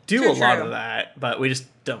still do a lot of that, but we just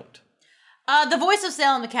don't. The voice of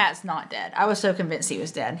Salem the cat's not dead. I was so convinced he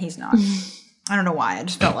was dead, and he's not. I don't know why. I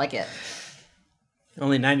just felt like it.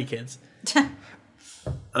 Only 90 kids.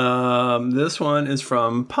 This one is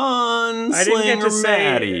from Pun I didn't get to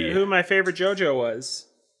Maddie. say who my favorite JoJo was.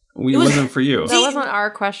 It wasn't for you. That wasn't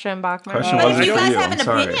our question, Bachman. Question wasn't if you for guys you. have I'm an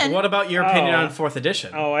sorry. opinion, What about your opinion on 4th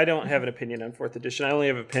edition? Oh, I don't have an opinion on 4th edition. I only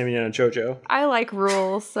have an opinion on JoJo. I like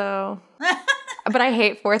rules, so... but I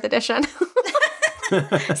hate 4th edition.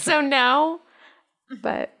 So no.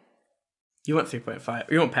 But... You want 3.5.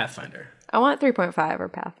 You want Pathfinder. I want 3.5 or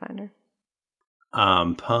Pathfinder.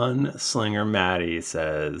 Pun Slinger Maddie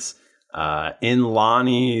says, in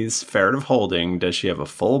Lonnie's Ferret of Holding, does she have a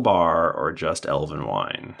full bar or just elven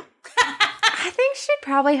wine? I think she'd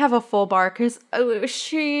probably have a full bar because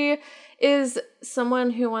she is someone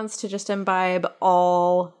who wants to just imbibe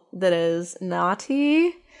all that is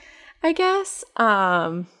naughty, I guess.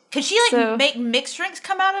 Could she make mixed drinks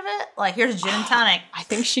come out of it? Like, here's a gin and tonic. I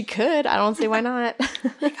think she could. I don't see why not.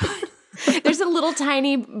 Oh my God. There's a little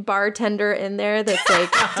tiny bartender in there that's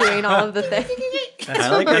like doing all of the things. I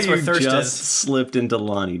like how you just slipped into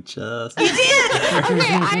Lonnie. Just you did.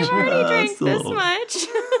 Okay, I already drank this much,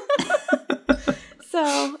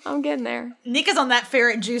 so I'm getting there. Nika's on that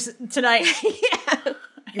ferret juice tonight. Yeah,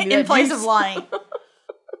 in place of Lonnie.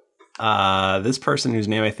 This person whose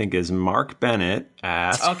name I think is Mark Bennett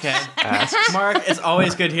asks. Okay. Mark, it's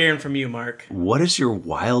always good hearing from you, Mark. What is your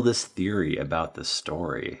wildest theory about the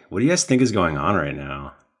story? What do you guys think is going on right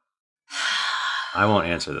now? I won't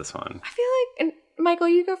answer this one. I feel like, Michael,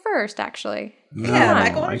 you go first, actually. No, yeah,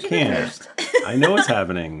 Michael, why I don't you can't. go first? I know what's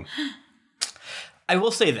happening. I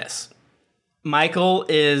will say this. Michael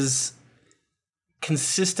is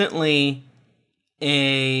consistently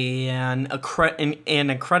an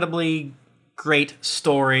incredibly great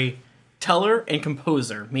storyteller and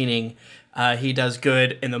composer, meaning he does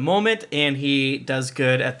good in the moment and he does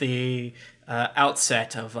good at the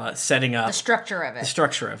outset of setting up the structure of it. The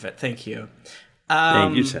structure of it. Thank you.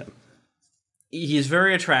 Thank you, Tim. He's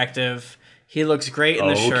very attractive. He looks great in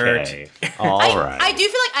the shirt. All right. I do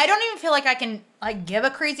feel like I don't even feel like I can like give a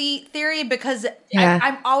crazy theory because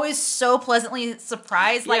I'm always so pleasantly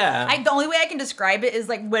surprised. Like the only way I can describe it is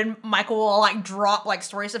like when Michael will like drop like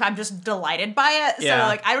story stuff. I'm just delighted by it. Yeah. So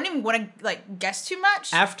like I don't even want to like guess too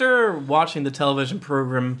much. After watching the television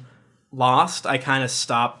program Lost, I kind of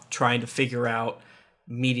stopped trying to figure out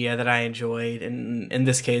media that I enjoyed, and in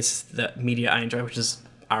this case, the media I enjoy, which is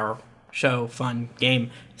our show, fun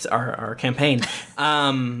game, our campaign.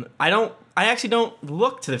 I actually don't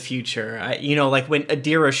look to the future. Like when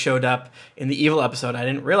Adira showed up in the evil episode, I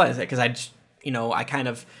didn't realize it because I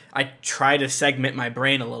try to segment my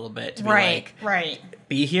brain a little bit to be right.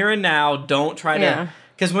 Be here and now. Don't try to,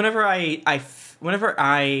 because whenever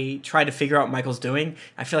I try to figure out what Michael's doing,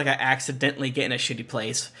 I feel like I accidentally get in a shitty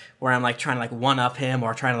place where I'm like trying to like one up him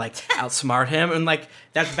or trying to like outsmart him, and like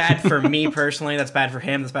that's bad for me personally. That's bad for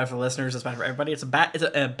him. That's bad for the listeners. That's bad for everybody. It's a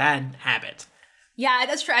bad habit. Yeah,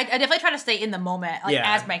 that's true. I definitely try to stay in the moment, like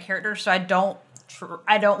as my character, so I don't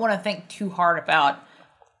want to think too hard about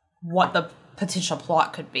what the potential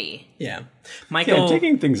plot could be. Yeah, Michael. Yeah,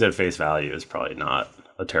 taking things at face value is probably not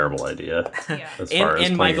a terrible idea. As far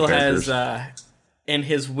as Michael has. And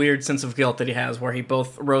his weird sense of guilt that he has, where he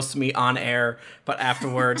both roasts me on air, but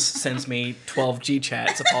afterwards sends me 12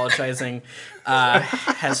 G-chats apologizing,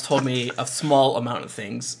 has told me a small amount of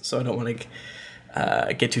things, so I don't want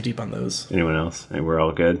to get too deep on those. Anyone else? We're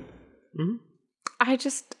all good? Mm-hmm.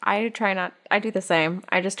 I do the same.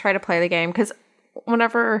 I just try to play the game, because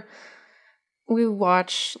whenever we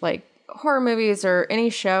watch, like, horror movies or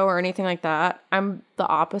any show or anything like that, I'm the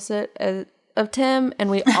opposite of Tim,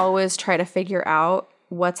 and we always try to figure out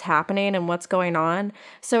what's happening and what's going on.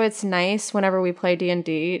 So it's nice whenever we play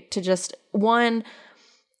D&D to just, one,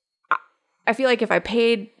 I feel like if I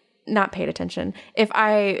not paid attention, if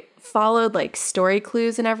I followed like story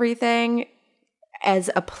clues and everything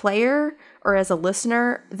as a player or as a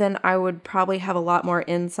listener, then I would probably have a lot more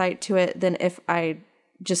insight to it than if I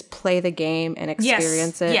just play the game and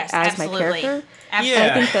experience it as my character. Absolutely.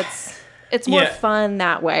 I think it's more fun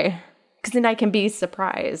that way. Because then I can be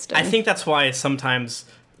surprised. I think that's why sometimes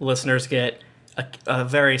listeners get a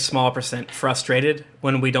very small % frustrated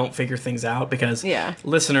when we don't figure things out, because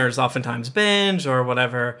listeners oftentimes binge or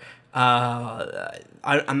whatever,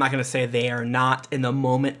 I'm not going to say they are not in the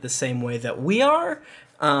moment the same way that we are,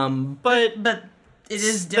 but it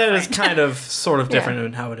is different. That is kind of sort of different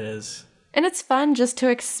in how it is. And it's fun just to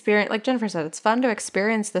experience, like Jennifer said, it's fun to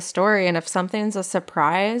experience the story. And if something's a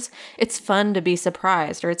surprise, it's fun to be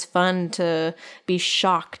surprised, or it's fun to be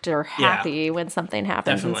shocked or happy when something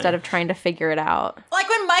happens instead of trying to figure it out. Like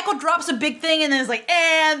when Michael drops a big thing and then is like,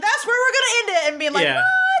 and that's where we're going to end it, and being like,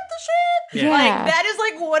 what the shit? Yeah. Like, that is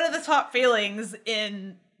like one of the top feelings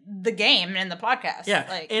in the game and the podcast. Yeah,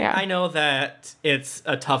 like, and I know that it's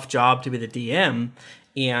a tough job to be the DM,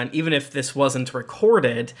 and even if this wasn't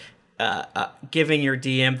recorded, giving your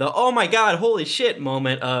DM the oh my god, holy shit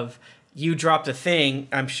moment of you dropped a thing,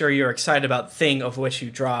 I'm sure you're excited about the thing of which you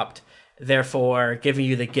dropped. Therefore, giving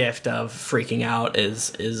you the gift of freaking out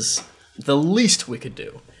is the least we could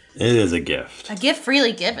do. It is a gift. A gift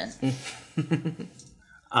freely given.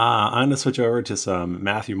 I'm going to switch over to some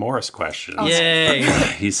Matthew Morris questions. Oh, yay!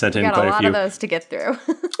 He sent in got quite a lot few. of those to get through.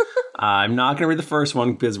 I'm not going to read the first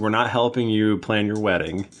one because we're not helping you plan your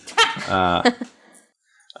wedding.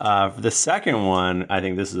 For the second one, I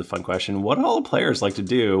think this is a fun question. What do all the players like to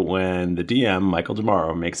do when the DM, Michael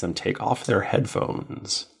DeMauro, makes them take off their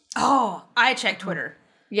headphones? Oh, I check Twitter.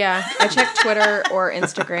 Yeah, I check Twitter or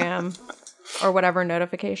Instagram or whatever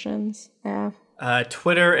notifications. Yeah.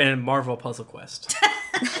 Twitter and Marvel Puzzle Quest.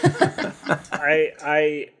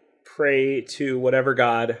 I pray to whatever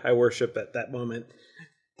god I worship at that moment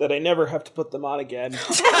that I never have to put them on again.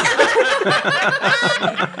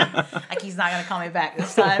 Like he's not going to call me back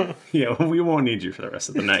this time. Yeah, we won't need you for the rest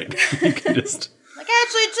of the night. You can just... Like,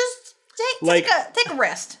 actually, just take a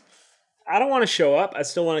rest. I don't want to show up. I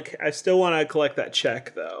still want to collect that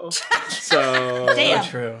check, though. So damn.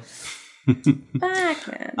 True.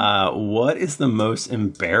 What is the most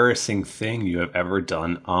embarrassing thing you have ever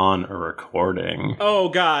done on a recording? Oh,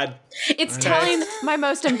 God. It's telling my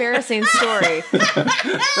most embarrassing story.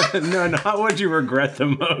 No, not what you regret the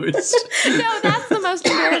most. No, that's the most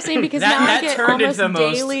embarrassing because now I get almost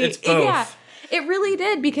daily. It's both. Yeah, it really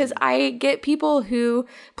did because I get people who,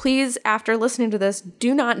 please, after listening to this,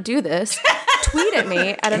 do not do this. Tweet at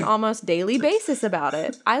me at an almost daily basis about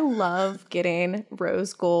it. I love getting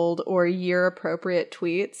rose gold or year appropriate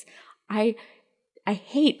tweets. I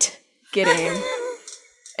hate getting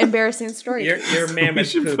embarrassing stories. Your mammoth We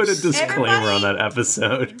should put a disclaimer on that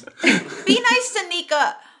episode. Be nice to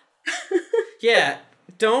Nika. Yeah,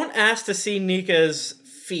 don't ask to see Nika's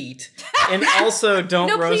feet, and also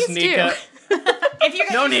don't roast Nika. If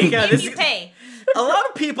you're No, Nika. you pay. A lot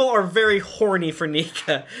of people are very horny for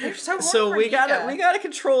Nika. They're so horny So for we Nika. gotta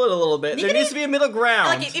control it a little bit. There needs to be a middle ground.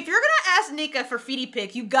 Like, if you're gonna ask Nika for feety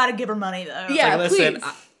pick, you gotta give her money though. Yeah, like, listen,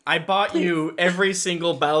 please. I bought you every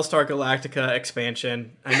single Battlestar Galactica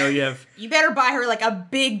expansion. I know you have. You better buy her like a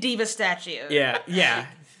big diva statue. Yeah.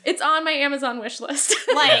 It's on my Amazon wish list.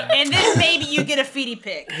 And then maybe you get a feety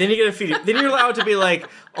pick. Then you get a feed. Then you're allowed to be like,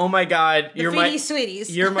 oh my god, The you're feety my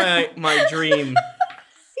sweeties. You're my dream.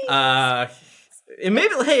 And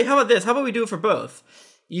maybe, hey, how about this? How about we do it for both?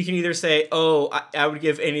 You can either say, oh, I would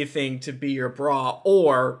give anything to be your bra,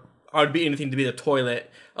 or I would be anything to be the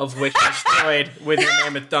toilet of which you destroyed with your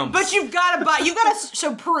mammoth dumps. But you gotta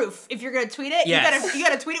show proof if you're gonna tweet it. Yes. You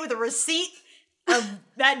gotta tweet it with a receipt of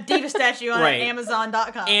that diva statue on Right.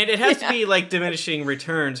 Amazon.com. And it has to be like diminishing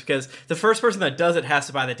returns because the first person that does it has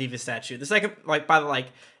to buy the diva statue. The second, like by the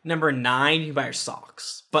number 9, you can buy your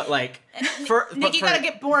socks. But Nick, you gotta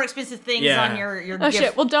get more expensive things on your Oh gift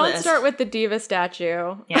shit! Well, don't list. start with the diva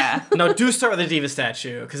statue. Yeah. No, do start with the diva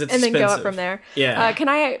statue because it's and then expensive. go up from there. Yeah. Can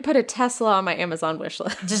I put a Tesla on my Amazon wish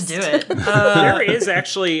list? Just do it. There is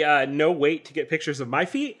actually no wait to get pictures of my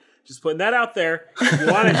feet. Just putting that out there. If you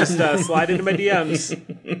want to just slide into my DMs.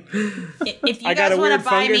 If you I got guys a weird want to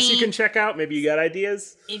buy fungus me, you can check out. Maybe you got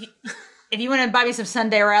ideas. if you want to buy me some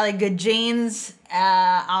Sunday Riley good jeans,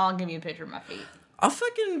 I'll give you a picture of my feet. I'll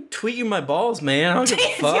fucking tweet you my balls, man. I don't give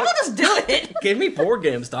a fuck. Y'all just do it. Give me board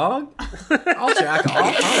games, dog. I'll jack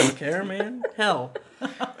off. I don't care, man. Hell.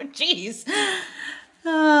 Jeez.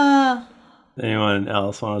 Anyone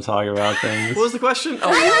else want to talk about things? What was the question?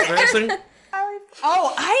 Oh, embarrassing.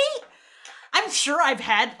 I'm sure I've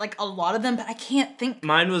had like a lot of them, but I can't think.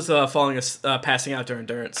 Mine was passing out during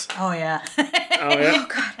endurance. Oh yeah. Oh yeah.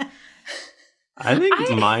 God. I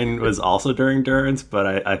think mine was also during Durance,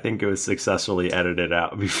 but I think it was successfully edited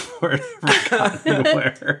out before it ever got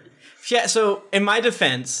anywhere. Yeah, so in my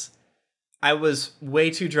defense, I was way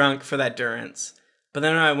too drunk for that Durance. But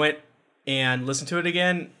then when I went and listened to it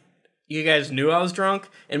again, you guys knew I was drunk,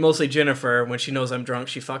 and mostly Jennifer, when she knows I'm drunk,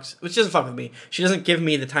 she doesn't fuck with me. She doesn't give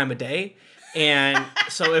me the time of day. And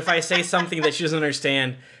so if I say something that she doesn't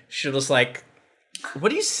understand, she'll just like, what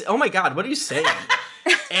do you say? Oh my God, what are you saying?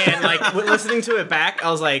 And like listening to it back,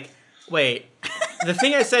 I was like, wait, the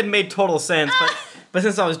thing I said made total sense, but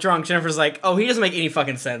since I was drunk, Jennifer's like, oh, he doesn't make any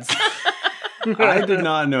fucking sense. I did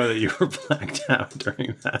not know that you were blacked out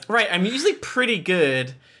during that. Right, I'm usually pretty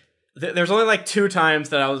good. There's only like 2 times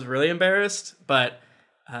that I was really embarrassed, but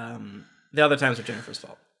the other times were Jennifer's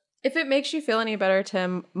fault. If it makes you feel any better,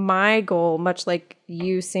 Tim, my goal, much like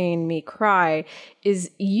you seeing me cry,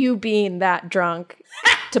 is you being that drunk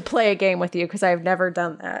to play a game with you, because I've never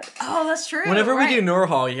done that. Oh, that's true. Whenever we do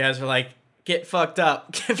Norhall, you guys are like, get fucked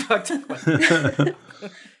up. Get fucked up.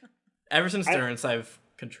 Ever since Durance, I've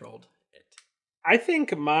controlled it. I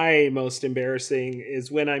think my most embarrassing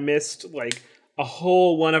is when I missed like a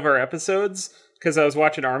whole one of our episodes because I was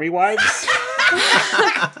watching Army Wives.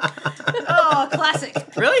 Oh, classic.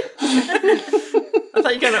 Really? I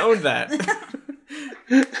thought you kind of owned that.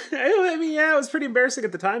 I mean, yeah, it was pretty embarrassing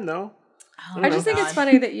at the time, though. I just think it's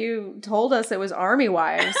funny that you told us it was Army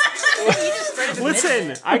Wives.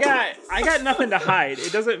 Listen, I got nothing to hide.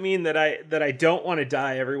 It doesn't mean that I don't want to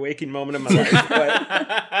die every waking moment of my life.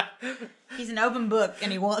 But he's an open book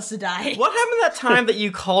and he wants to die. What happened that time that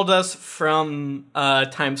you called us from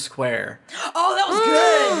Times Square? Oh, that was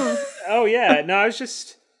good. Oh yeah, no, I was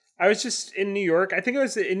just in New York. I think I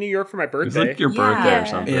was in New York for my birthday. It was like your birthday or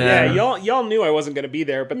something. Yeah, y'all knew I wasn't going to be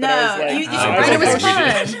there, but then I was like, you it was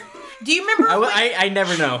fun. Do you remember? I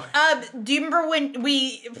never know. Do you remember when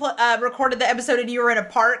we recorded the episode and you were in a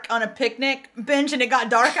park on a picnic bench and it got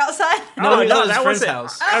dark outside? No, that was friend's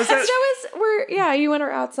house. You went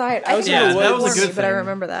outside. That was a good thing. But I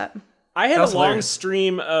remember that. I had a long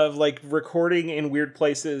stream of like recording in weird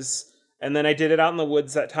places, and then I did it out in the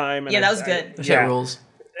woods that time. And that was good. Yeah, rules.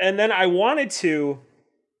 And then I wanted to.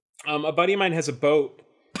 A buddy of mine has a boat,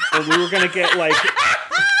 and we were gonna get like.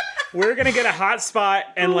 We're gonna get a hotspot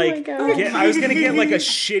and I was gonna get like a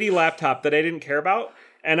shitty laptop that I didn't care about,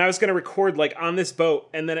 and I was gonna record like on this boat,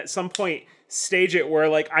 and then at some point stage it where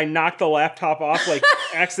like I knock the laptop off like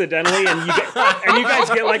accidentally, and you guys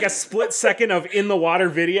get like a split second of in the water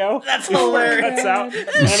video. That's hilarious. Cuts out.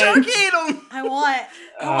 I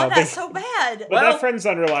want that so bad. But that friend's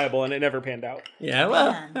unreliable, and it never panned out. Yeah,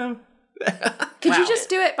 well, could you just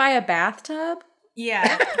do it by a bathtub?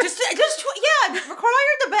 Yeah, just record while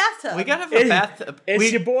you're in the bathtub. We gotta have a bathtub.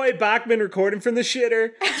 It's your boy Bachman recording from the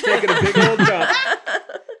shitter, taking a big old dump.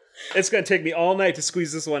 It's gonna take me all night to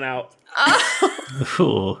squeeze this one out.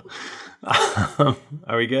 Cool.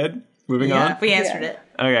 Are we good? Moving on? We answered it.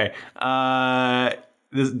 Okay.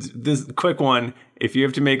 This quick one. If you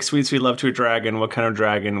have to make sweet, sweet love to a dragon, what kind of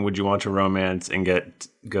dragon would you want to romance and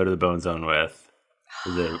go to the bone zone with?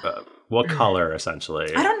 Is it what color,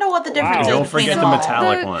 essentially? I don't know what the difference is. Don't forget the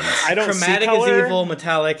metallic ones. I don't Chromatic see color. is evil.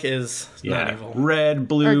 Metallic is not evil. Red,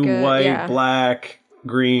 blue, white, black,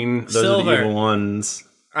 green. Those are the evil ones.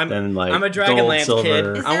 I'm a Dragonlance silver.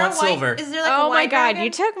 kid. I want silver. Is there like oh a white my god, dragon? you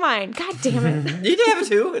took mine. God damn it. You did have it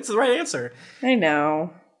too. It's the right answer. I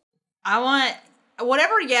know. I want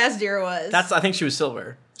whatever Yazdir was. I think she was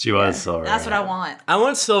silver. She was silver. That's what I want. I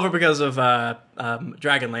want silver because of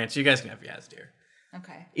Dragonlance. You guys can have Yazdir.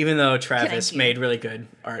 Okay. Even though Travis made really good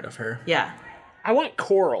art of her. Yeah. I want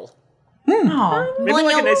coral. Oh,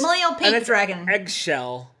 millennial pink and dragon.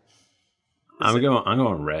 Eggshell. I'm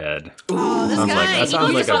going red. Oh, this guy. That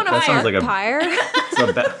sounds like a vampire.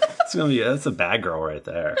 That's a bad girl right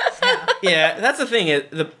there. Yeah, that's the thing.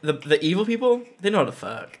 The evil people, they know how to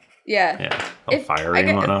fuck. Yeah. Fiery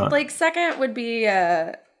and whatnot. Like second would be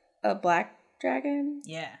a black dragon.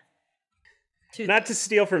 Yeah. Not to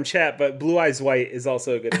steal from chat, but Blue Eyes White is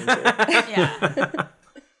also a good answer. Yeah.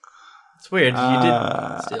 It's weird. You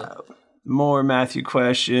did steal. More Matthew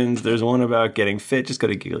questions. There's one about getting fit. Just go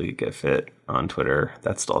to Giggly Get Fit on Twitter.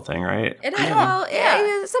 That's still a thing, right? It is. Well,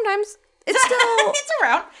 yeah. Sometimes it's still. It's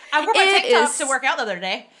around. I wore my TikTok to work out the other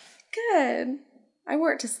day. Good. I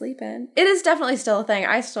wore it to sleep in. It is definitely still a thing.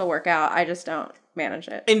 I still work out. I just don't manage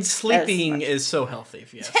it. And sleeping is so healthy,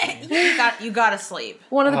 if you ask me. You gotta sleep.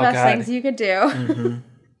 One of the best things you could do. Mm-hmm.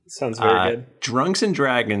 Sounds very good. Drunks and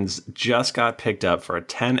Dragons just got picked up for a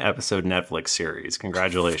 10-episode Netflix series.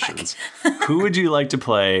 Congratulations. Who would you like to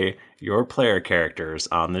play your player characters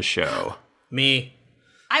on the show? Me.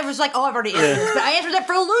 I was like, I've already answered this, but I answered that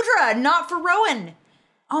for Eludra, not for Rowan.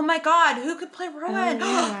 Oh my god, who could play Rowan?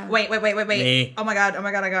 Yeah. Wait. Me. Oh my god,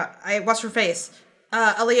 what's her face?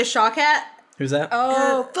 Aaliyah Shawkat? Who's that?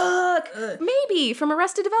 Oh, fuck. Maybe from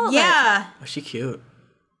Arrested Development. Yeah. Oh, she's cute.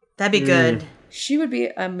 That'd be good. She would be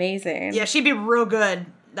amazing. Yeah, she'd be real good.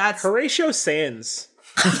 That's Horatio Sands.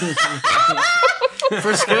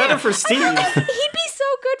 For Scott or for Steve? He'd be so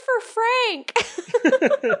good for Frank.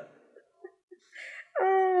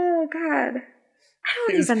 Oh, God. I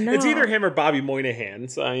don't even know. It's either him or Bobby Moynihan.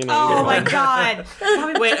 So, you know. Oh, my God.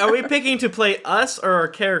 Wait, are we picking to play us or our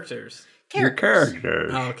characters? Your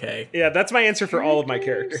characters. Oh, okay. Yeah, that's my answer for all of my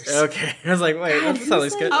characters. Okay. I was like, wait, that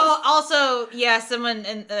sounds good. Oh, also, yeah, someone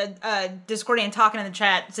in Discordian talking in the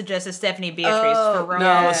chat suggested Stephanie Beatrice for Rowan.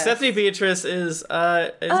 No, Stephanie Beatrice is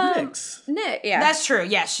Nyx. Nick, yeah. That's true.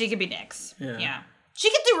 Yeah, she could be Nyx. Yeah. She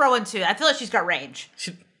could do Rowan, too. I feel like she's got range.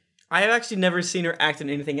 I have actually never seen her act in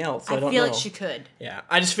anything else, so I don't know. I feel like she could. Yeah.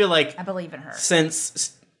 I just feel like... I believe in her.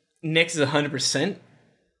 Since Nyx is 100%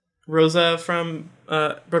 Rosa from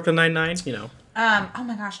Brooklyn Nine-Nine, you know. Oh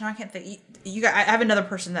my gosh, no, I can't think. I have another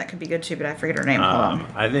person that could be good too, but I forget her name.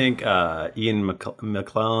 I think Ian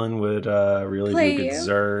McClellan would really Play do a good you?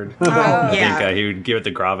 Zerd. Oh, I yeah. think he would give it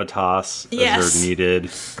the gravitas Yes. Zerd needed.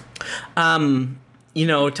 You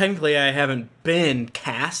know, technically I haven't been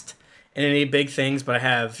cast in any big things, but I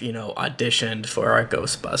have, you know, auditioned for a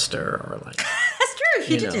Ghostbuster or like... That's true,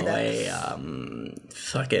 you did do that.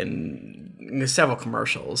 Fucking several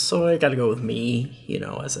commercials, so I gotta go with me, you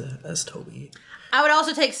know, as Toby. I would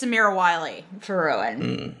also take Samira Wiley for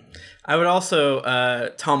Rowan. I would also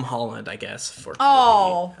Tom Holland, I guess, for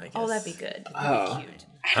Oh, Toby, I guess. oh, that'd be good. That'd be cute.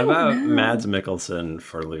 How about Mads Mikkelsen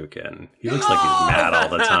for Lucan? He looks like he's mad all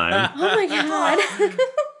the time. Oh my God.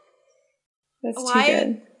 That's too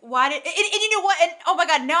good. Why did and you know what? And oh my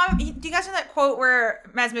God! Now, do you guys know that quote where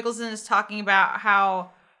Mads Mikkelsen is talking about how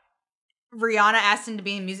Rihanna asked him to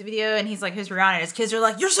be in a music video, and he's like, "Who's Rihanna?" And his kids are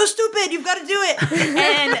like, "You're so stupid! You've got to do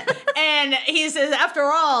it!" and he says, "After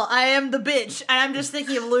all, I am the bitch." And I'm just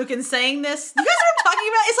thinking of Lucan saying this. You guys know what I'm talking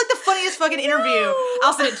about? It's like the funniest fucking interview.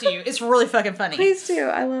 I'll send it to you. It's really fucking funny. Please do.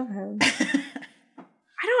 I love him.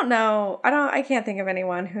 I don't know. I can't think of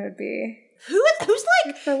anyone who would be. Who's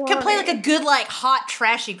like can play like a good like hot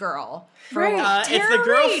trashy girl? Right. It's the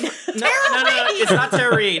girl. No, it's not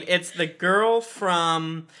Tara Reid. It's the girl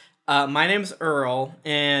from My Name's Earl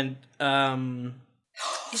and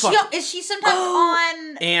Is she sometimes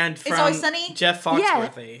on? And It's from Always Sunny? Jeff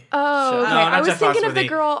Foxworthy. Yeah. Oh, okay. No, not I was Jeff thinking of Foxworthy. the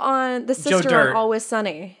girl on the Joe sister Dirt. on Always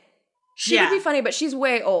Sunny. She would be funny, but she's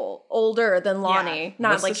way older than Lonnie.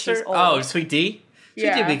 Not What's like this she's her? old. Oh, Sweet D? Sweet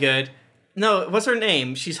Yeah. D'd be good. No, what's her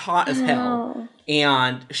name? She's hot as hell.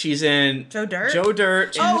 And she's in Joe Dirt.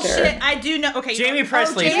 and Shit, I do know. Okay, Jamie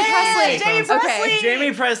Presley. Jamie Presley. Jamie Presley.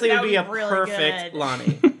 Jamie Presley That would be a really perfect good.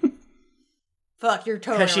 Lonnie. Fuck, you're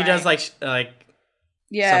totally Because she right. does like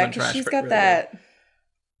Yeah, Southern because trash, she's but got really that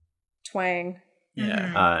twang.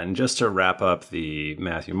 Yeah. And just to wrap up the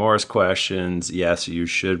Matthew Morris questions, yes, you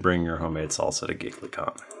should bring your homemade salsa to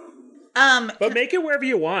GeeklyCon. But make it wherever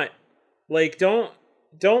you want. Like, don't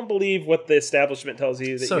believe what the establishment tells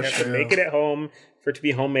you that So you have true. to make it at home for it to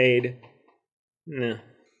be homemade. No.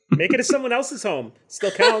 Make it at someone else's home.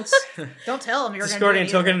 Still counts. Don't tell him you're going to do it Discordian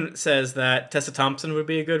either. Token says that Tessa Thompson would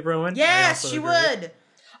be a good Rowan. I Yes, also she agree. would.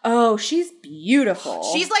 Oh, she's beautiful.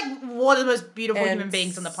 She's like one of the most beautiful And human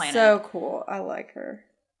beings on the planet. So cool. I like her.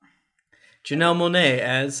 Janelle Monáe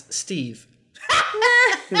as Steve.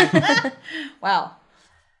 Wow.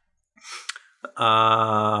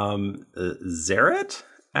 Zaret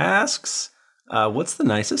asks, what's the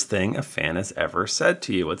nicest thing a fan has ever said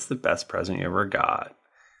to you? What's the best present you ever got?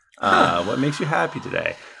 What makes you happy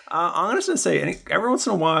today? I'm just going to say every once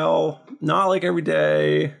in a while, not like every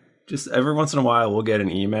day, just every once in a while, we'll get an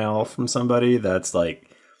email from somebody that's like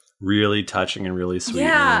really touching and really sweet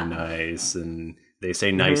Yeah. and really nice. And they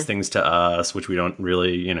say nice things to us, which we don't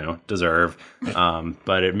really, deserve.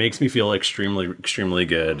 But it makes me feel extremely, extremely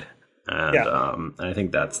good. And I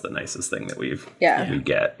think that's the nicest thing that we get. I think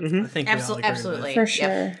we all agree with that. Absolutely. For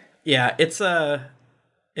sure. Yeah, it's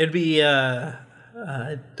it'd be a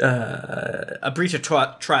breach of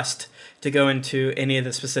trust to go into any of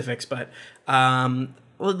the specifics, but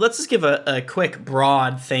well, let's just give a quick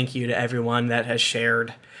broad thank you to everyone that has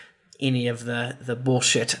shared any of the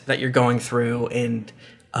bullshit that you're going through. And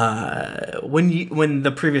when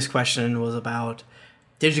the previous question was about,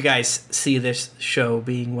 did you guys see this show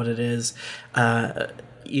being what it is?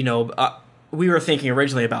 We were thinking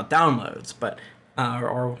originally about downloads, but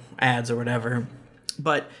or ads or whatever.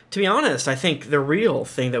 But to be honest, I think the real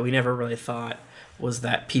thing that we never really thought was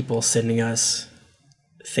that people sending us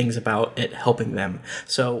things about it helping them.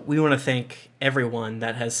 So we want to thank everyone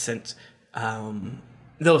that has sent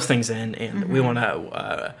those things in, and we want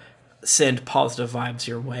to send positive vibes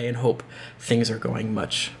your way and hope things are going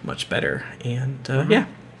much, much better. And yeah,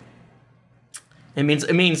 it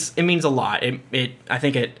means a lot. I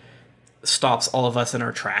think it stops all of us in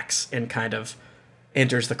our tracks and kind of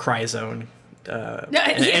enters the cry zone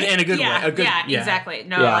in a good way. Exactly.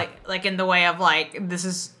 No, like in the way of like, this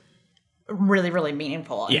is really, really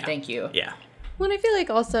meaningful. And thank you. Yeah. Well, and I feel like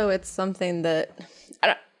also it's something that,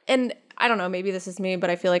 I don't know, maybe this is me, but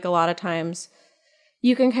I feel like a lot of times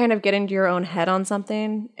you can kind of get into your own head on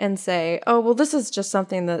something and say, oh, well, this is just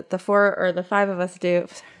something that the 5 of us do.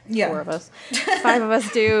 Yeah. 4 of us. 5 of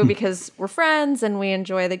us do because we're friends and we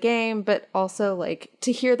enjoy the game. But also, like,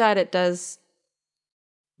 to hear that it does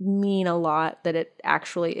mean a lot, that it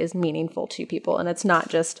actually is meaningful to people. And it's not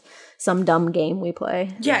just some dumb game we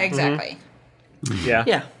play. Yeah, exactly. Mm-hmm. Yeah.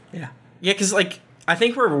 Yeah. Yeah. Yeah, because, like, I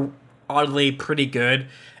think we're oddly pretty good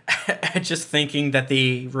at just thinking that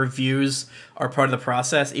the reviews are part of the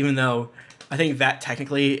process, even though I think that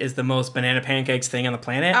technically is the most banana pancakes thing on the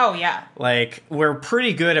planet. Oh, yeah. Like, we're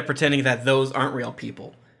pretty good at pretending that those aren't real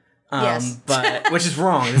people. Yes. But which is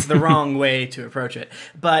wrong. This is the wrong way to approach it.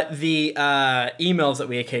 But the emails that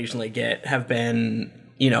we occasionally get have been,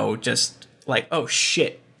 just like, oh,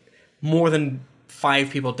 shit, more than 5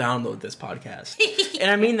 people download this podcast. And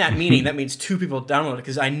I mean that means 2 people download it,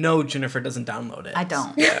 because I know Jennifer doesn't download it. I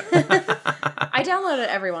don't. Yeah. I download it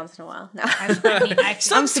every once in a while. No. I'm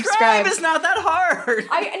Subscribe is not that hard.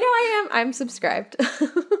 I am. I'm subscribed.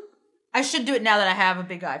 I should do it now that I have a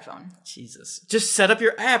big iPhone. Jesus. Just set up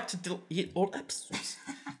your app to delete old episodes.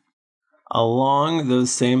 Along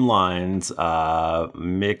those same lines,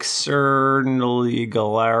 Mixer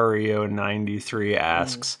Galario93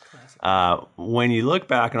 asks, when you look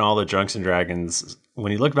back on all the Drunks and Dragons,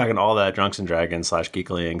 when you look back on all that Drunks and Dragons /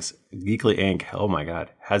 Geekly Inc., oh my God,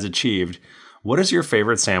 has achieved, what is your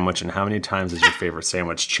favorite sandwich and how many times has your favorite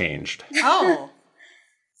sandwich changed? Oh.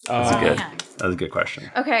 That was a good question.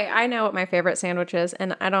 Okay, I know what my favorite sandwich is,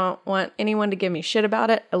 and I don't want anyone to give me shit about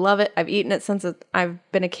it. I love it. I've eaten it since I've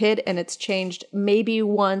been a kid, and it's changed maybe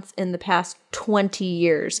once in the past 20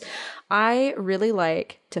 years. I really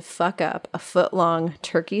like to fuck up a foot-long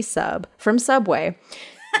turkey sub from Subway.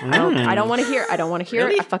 I don't want to hear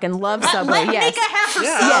Really? it. I fucking love Subway. Yes.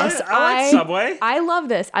 Yes, I like Subway. I love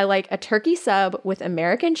this. I like a turkey sub with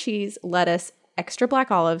American cheese, lettuce, extra black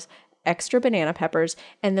olives, extra banana peppers,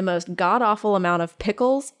 and the most god-awful amount of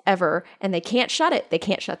pickles ever. And they can't shut it. They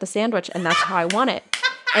can't shut the sandwich, and that's how I want it.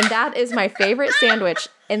 And that is my favorite sandwich.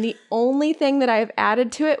 And the only thing that I've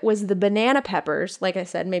added to it was the banana peppers. Like I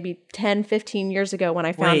said, maybe 10, 15 years ago when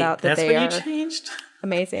I found out that they are changed?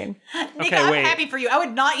 Amazing. Nika, I'm happy for you. I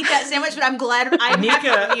would not eat that sandwich, but I'm glad I'm happy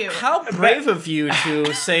for you. How brave of you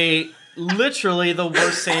to say literally the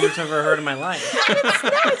worst sandwich I've ever heard in my life.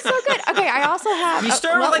 It's so good. Okay, I also have... You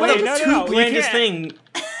start with like the two blandest thing.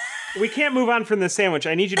 We can't move on from the sandwich.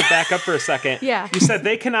 I need you to back up for a second. Yeah. You said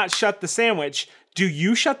they cannot shut the sandwich. Do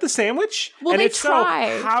you shut the sandwich? Well, and they if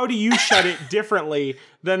try. so, how do you shut it differently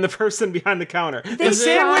than the person behind the counter? They The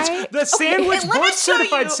sandwich, try. the sandwich, let me both show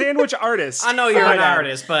certified you. sandwich artists. I know you're an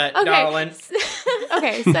artist, but darling.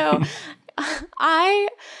 Okay, so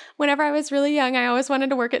whenever I was really young, I always wanted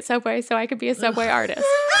to work at Subway so I could be a Subway artist.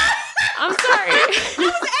 I'm sorry. I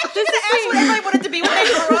was actually going to ask what everybody wanted to be when they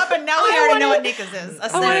grew up, and now we already know what Nika's is.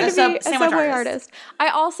 I wanted to be a sandwich Subway artist. I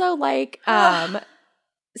also like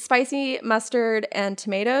spicy mustard and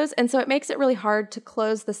tomatoes, and so it makes it really hard to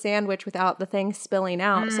close the sandwich without the thing spilling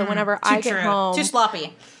out. So whenever I get home, too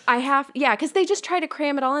sloppy. I have, because they just try to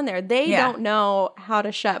cram it all in there. They don't know how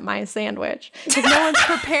to shut my sandwich because no one's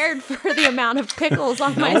prepared for the amount of pickles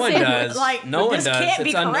on my one sandwich. does. Like, No one this does. can't be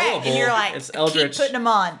It's correct. unknowable. And you're like, It's eldritch. keep putting them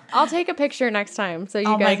on. I'll take a picture next time so you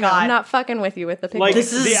Oh my guys know God. I'm not fucking with you with the pickles. Like,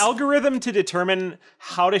 the algorithm to determine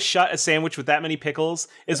how to shut a sandwich with that many pickles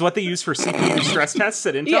is what they use for CPU stress tests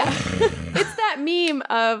at Intel. Yeah. It's that meme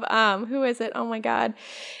of who is it? Oh my God.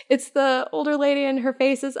 It's the older lady and her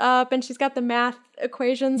face is up and she's got the math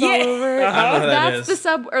equations all over. I know who that That's is.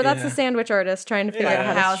 that's the sandwich artist trying to figure out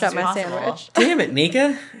how How to is shut this my possible? sandwich. Damn it,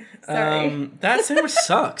 Nika. Sorry. That sandwich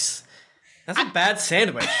sucks. That's a bad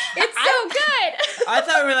sandwich. It's so good. I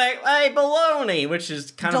thought we were like, hey, bologna, which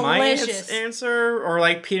is kind of my Delicious. answer, or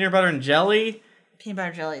like peanut butter and jelly. Peanut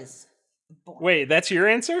butter jellies. Wait, that's your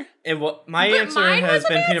answer? My answer mine has was a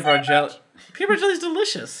been bad peanut butter jelly. Peanut butter jelly is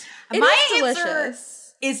delicious. My is answer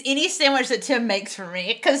delicious. is any sandwich that Tim makes for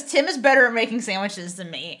me, because Tim is better at making sandwiches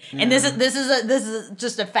than me, and this is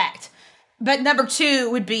just a fact. But number 2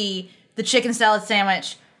 would be the chicken salad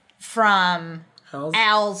sandwich from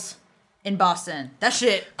Al's in Boston. That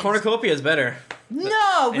shit. Cornucopia is better.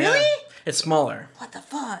 No, really? Yeah. It's smaller. What the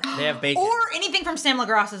fuck? They have bacon. Or anything from Sam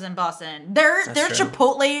LaGrasse's in Boston. Their true.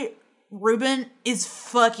 Chipotle Reuben is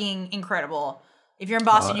fucking incredible. If you're in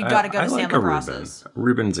Boston, you've got to go to San La Crossa's.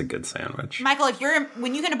 Reuben's a good sandwich. Michael,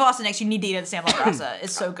 when you get to Boston next, you need to eat at San La Crossa.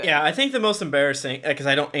 It's so good. Yeah, I think the most embarrassing, because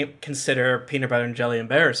I don't consider peanut butter and jelly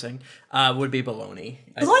embarrassing, would be bologna.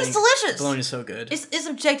 Bologna's delicious. Bologna's so good. It's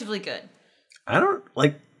objectively good. I don't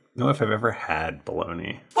know if I've ever had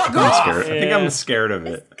bologna. Fuck off! I think I'm scared of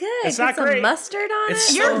it. Good. It's not Put great. some mustard on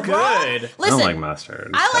It's it. so good. I Listen, don't like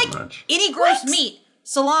mustard. I that like much. any gross meat,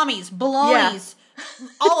 salamis, bolognas,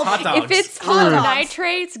 all of Hot it. dogs. If it's Hot dogs.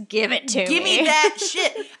 nitrates, give it to me. Give me that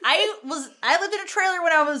shit. I lived in a trailer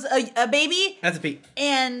when I was a baby, That's a beat.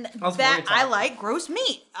 and was that very I tough. like gross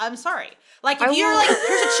meat. I'm sorry. Like if you're like,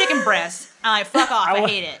 here's a chicken breast, I'm like, fuck off. I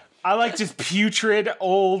hate it. I like just putrid,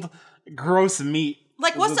 old, gross meat.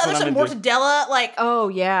 Like what's the That's other what stuff? I'm into. Mortadella, like Oh,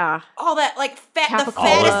 yeah. all that, like fat, the Capicola.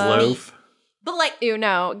 fattest Olive meat. loaf. But like, Ew,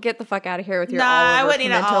 no. Get the fuck out of here with your nah, olive I or wouldn't eat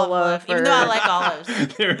an pimento olive loaf loaf, even or though I like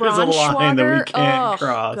olives. There is a line that we can't oh,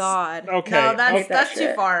 cross. God. Okay. No, that's that too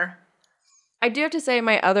shit. far. I do have to say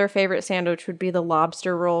my other favorite sandwich would be the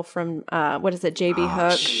lobster roll from, what is it, JB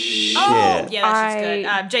Hook. Shit. Oh, yeah, that's just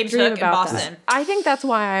good. James dream Hook in about that. Boston. I think that's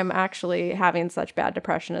why I'm actually having such bad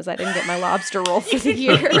depression is I didn't get my lobster roll for the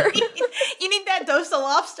year. You need that dose of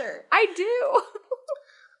lobster. I do.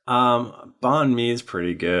 Banh mi is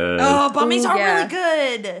pretty good. Oh, banh mi's Ooh, are yeah. really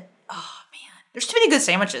good. Oh man, there's too many good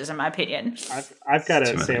sandwiches in my opinion. I've got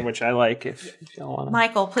Too a many. sandwich I like if you don't want to.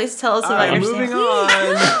 Michael, please tell us about your moving sandwich.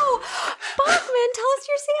 on. No! Bachman, tell us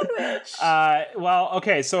your sandwich. Well,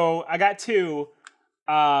 okay, so I got two.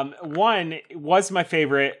 One was my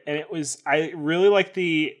favorite, and I really liked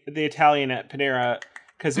the Italian at Panera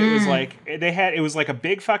because it was like it was like a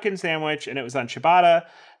big fucking sandwich, and it was on ciabatta,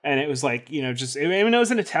 and it was like just it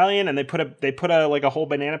was an Italian, and they put a like a whole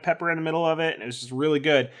banana pepper in the middle of it, and it was just really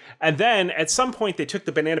good. And then at some point they took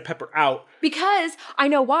the banana pepper out. Because I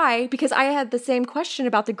know why. Because I had the same question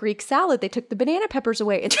about the Greek salad. They took the banana peppers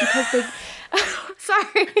away. It's because they.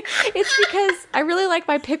 Sorry. It's because I really like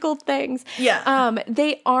my pickled things. Yeah.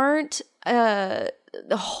 They aren't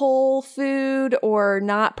whole food or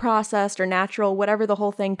not processed or natural, whatever the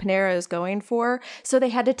whole thing Panera is going for. So they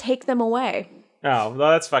had to take them away. Oh,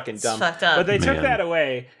 well, that's fucking dumb. fucked up. But they took Man. that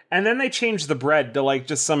away, and then they changed the bread to like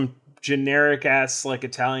just some generic ass like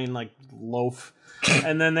Italian like loaf,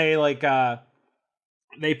 and then they like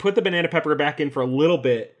they put the banana pepper back in for a little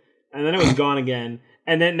bit, and then it was gone again.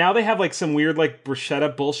 And then now they have like some weird like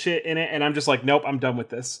bruschetta bullshit in it, and I'm just like, nope, I'm done with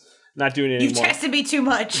this. Not doing it You anymore. texted me too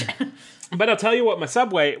much. But I'll tell you what my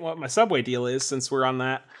Subway deal is since we're on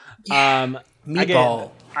that.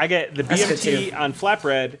 Meatball. I get the That's good BMT too. on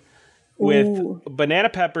flatbread with banana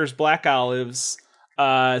peppers, black olives,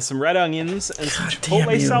 some red onions, and some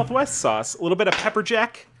Chipotle Southwest sauce. A little bit of pepper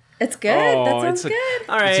jack. It's good. That sounds good.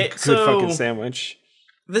 All right, It's a good so fucking sandwich.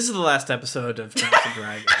 this is the last episode of Drunks and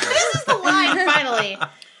Dragons. This is the line, finally.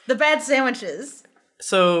 The bad sandwiches.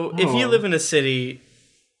 So if you live in a city,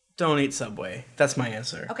 don't eat Subway. That's my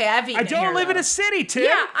answer. Okay, I've eaten I it here, don't live in though. a city, Tim.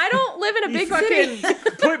 Yeah, I don't live in a big city.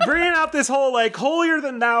 Bringing out this whole like holier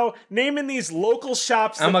than thou, naming these local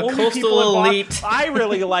shops. That I'm a only coastal people in elite. I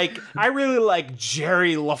really like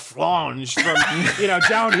Jerry LaFlange from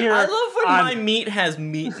down here. I love when my meat has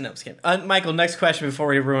meat. No, I'm just kidding. Michael, next question before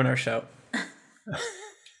we ruin our show.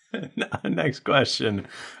 Next question.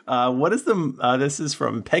 What is this is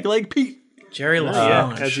from Peg Leg Pete. Jerry Yeah,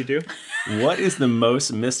 LaFlange. as you do. What is the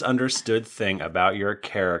most misunderstood thing about your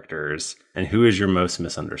characters, and who is your most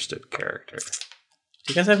misunderstood character? Do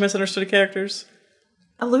you guys have misunderstood characters?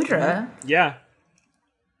 Aludra. Yeah.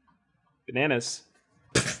 Bananas.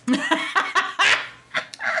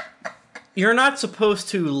 You're not supposed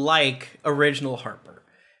to like original Harper,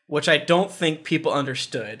 which I don't think people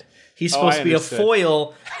understood. He's supposed to be understood. a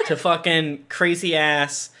foil to fucking crazy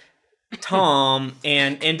ass Tom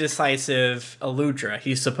and indecisive Aludra.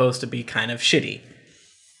 He's supposed to be kind of shitty.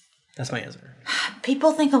 That's my answer.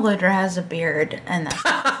 People think Aludra has a beard, and that's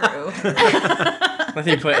not true. I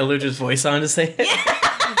think you put Aludra's voice on to say it.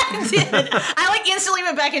 I like instantly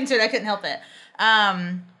went back into it. I couldn't help it.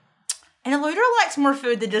 And Aludra likes more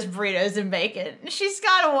food than just burritos and bacon. She's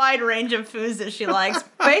got a wide range of foods that she likes.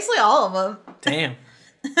 Basically all of them. Damn.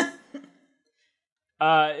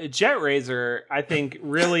 Jet Razor, I think,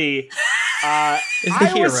 really. Is the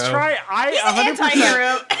I was hero. trying. He's an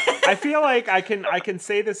anti-hero. I feel like I can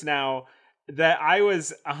say this now that I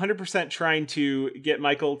was 100% trying to get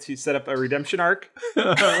Michael to set up a redemption arc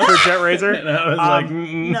for Jet Razor. And I was like,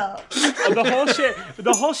 No.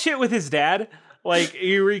 the whole shit with his dad. Like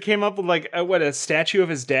he came up with like a statue of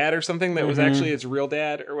his dad or something that was actually his real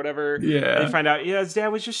dad or whatever. Yeah. And you find out his dad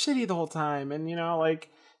was just shitty the whole time, and like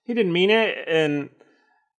he didn't mean it, and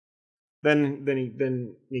Then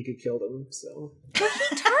Nika killed him. So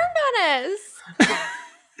he turned on us.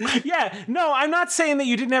 Yeah, no, I'm not saying that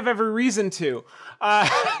you didn't have every reason to.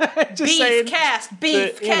 Just beef saying cast.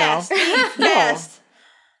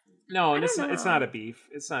 No, it's not a beef.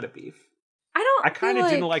 It's not a beef. I kind of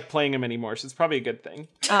didn't like playing him anymore, so it's probably a good thing.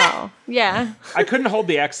 Oh, yeah. I couldn't hold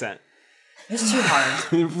the accent. It's too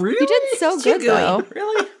hard. Really? You did so It's good, too though.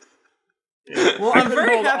 Really? Well, I'm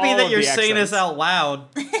very happy that you're saying this out loud.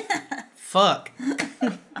 Fuck.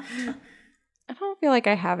 I don't feel like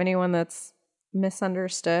I have anyone that's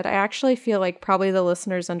misunderstood. I actually feel like probably the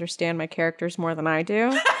listeners understand my characters more than I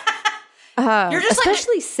do. You're just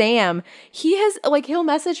especially Sam. He has he'll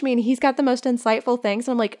message me and he's got the most insightful things.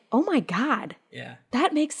 And I'm like, oh my God. Yeah.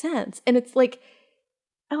 That makes sense. And it's like,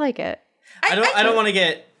 I like it. I don't want to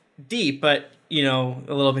get deep, but a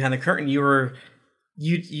little behind the curtain, you were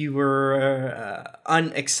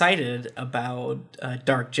unexcited about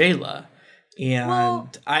Dark Jayla,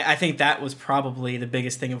 and I think that was probably the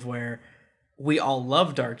biggest thing of where we all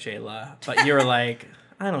love Dark Jayla, but you were like,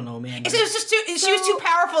 I don't know, man. She was too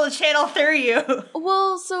powerful to channel through you.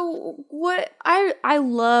 Well, so what I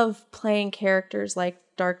love playing characters like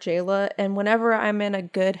Dark Jayla, and whenever I'm in a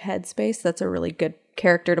good headspace, that's a really good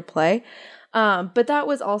character to play. But that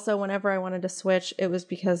was also whenever I wanted to switch, it was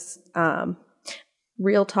because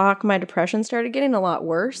real talk, my depression started getting a lot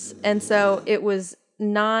worse. And so it was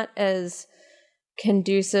not as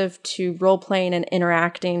conducive to role-playing and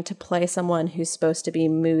interacting to play someone who's supposed to be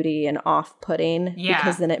moody and off-putting,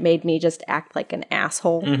 because then it made me just act like an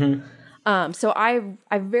asshole. Mm-hmm. So I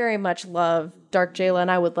very much love Dark Jayla,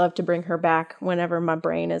 and I would love to bring her back whenever my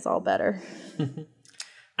brain is all better.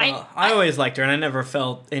 I always liked her, and I never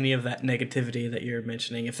felt any of that negativity that you're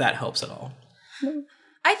mentioning, if that helps at all.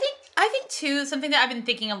 I think too, something that I've been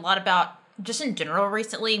thinking a lot about just in general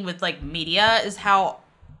recently with media is how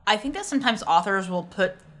I think that sometimes authors will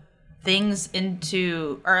put things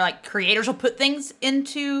into, or creators will put things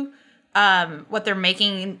into what they're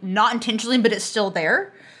making, not intentionally, but it's still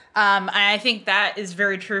there. And I think that is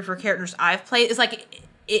very true for characters I've played. It's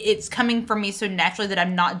it's coming from me so naturally that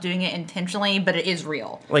I'm not doing it intentionally, but it is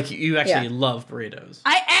real. Like you actually love burritos.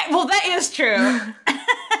 Well, that is true.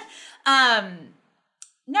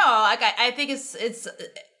 No, I think it's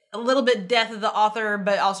a little bit death of the author,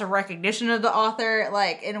 but also recognition of the author,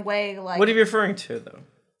 in a way. What are you referring to, though?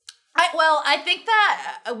 I think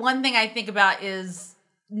that one thing I think about is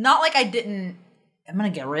not like I didn't. I'm gonna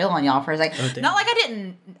get real on y'all for a second. Not like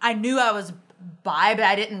I knew I was bi, but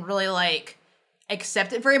I didn't really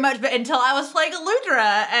accept it very much. But until I was playing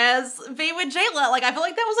Eludra as V with Jayla, I feel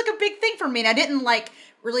like that was a big thing for me, and I didn't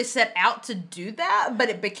really set out to do that, but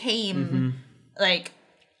it became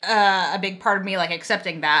a big part of me,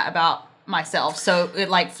 accepting that about myself. So it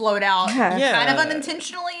flowed out kind of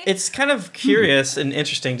unintentionally. It's kind of curious and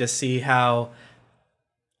interesting to see how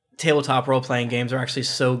tabletop role-playing games are actually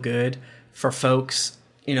so good for folks,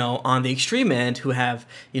 on the extreme end who have,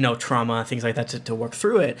 trauma, things like that to work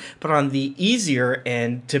through it. But on the easier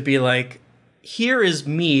end, to be here is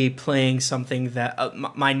me playing something that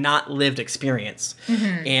my not lived experience.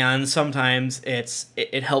 Mm-hmm. And sometimes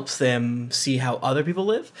it helps them see how other people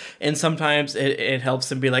live. And sometimes it helps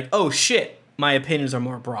them be oh shit, my opinions are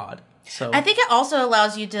more broad. So I think it also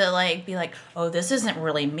allows you to be oh, this isn't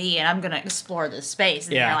really me, and I'm gonna explore this space.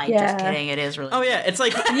 And you're just kidding, it is really. Oh yeah, it's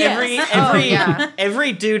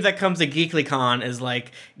every dude that comes to GeeklyCon is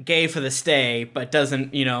gay for the stay, but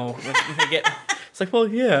doesn't get. It's well,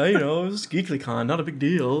 yeah, it was GeeklyCon, not a big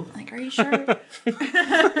deal. Are you sure? I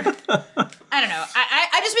don't know.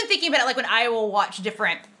 I just been thinking about it when I will watch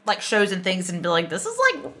different shows and things and be this is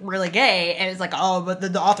really gay, and it's oh, but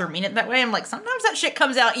the author mean it that way. I'm sometimes that shit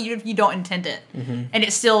comes out even if you don't intend it, and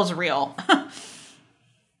it still is real.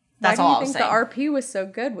 That's all I was saying. Why do you think the RP was so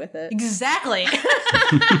good with it? Exactly.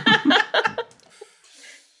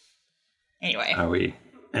 Anyway, are we?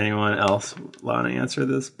 Anyone else want to answer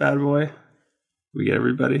this bad boy? We get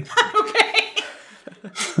everybody. Okay.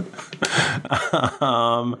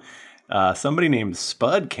 Somebody named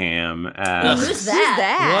Spudcam asks, Who's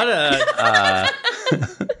that?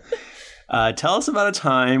 tell us about a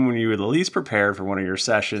time when you were the least prepared for one of your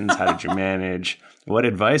sessions. How did you manage? What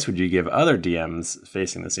advice would you give other DMs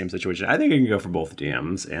facing the same situation? I think you can go for both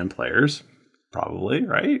DMs and players. Probably,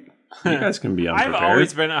 right? You guys can be unprepared. I've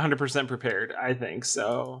always been 100% prepared, I think,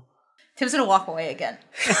 so... Tim's gonna walk away again.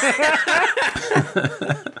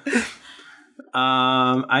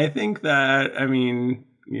 I think that,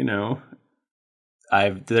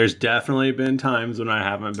 there's definitely been times when I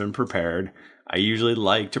haven't been prepared. I usually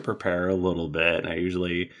like to prepare a little bit. And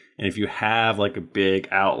if you have a big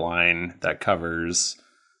outline that covers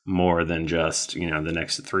more than just, the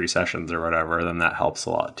next 3 sessions or whatever, then that helps a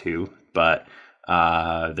lot too. But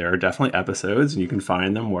there are definitely episodes, and you can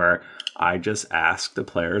find them, where I just ask the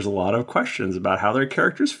players a lot of questions about how their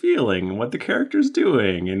character's feeling and what the character's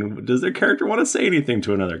doing, and does their character want to say anything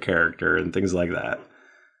to another character and things like that.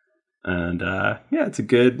 And it's a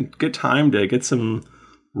good time to get some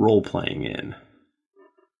role playing in.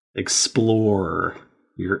 Explore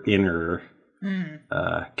your inner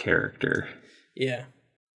character. Yeah.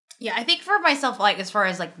 Yeah, I think for myself, like, as far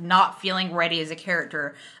as, like, not feeling ready as a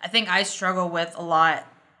character, I think I struggle with a lot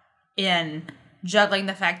in juggling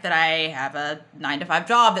the fact that I have a 9-to-5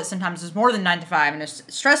 job that sometimes is more than 9 to 5 and it's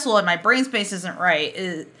stressful and my brain space isn't right,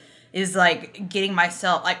 is like, getting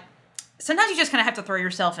myself, like, sometimes you just kind of have to throw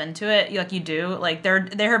yourself into it, like you do. Like, there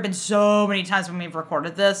have been so many times when we've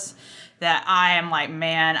recorded this that I am like,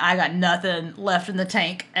 man, I got nothing left in the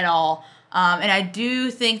tank at all. And I do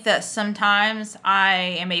think that sometimes I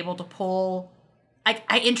am able to pull, I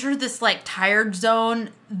enter this, like, tired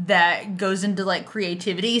zone that goes into, like,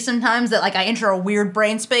 creativity sometimes, that, like, I enter a weird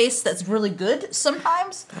brain space that's really good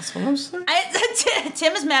sometimes. That's what I'm saying.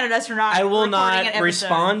 Tim is mad at us for not I will recording not an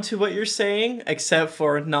respond to what you're saying, except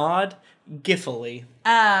for nod giffily.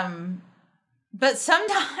 But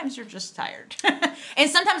sometimes you're just tired. And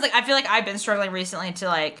sometimes, like, I feel like I've been struggling recently to,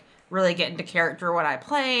 like, really get into character when I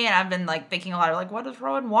play, and I've been, like, thinking a lot of, like, what does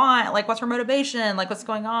Rowan want? Like, what's her motivation? Like, what's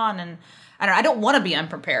going on? And I don't want to be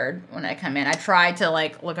unprepared when I come in. I try to,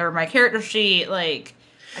 like, look over my character sheet, like,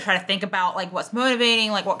 I try to think about, like, what's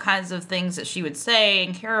motivating, like, what kinds of things that she would say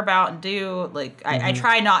and care about and do. Like, I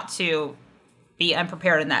try not to be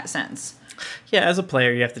unprepared in that sense. Yeah, as a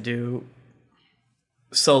player, you have to do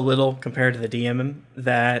so little compared to the DM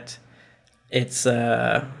that it's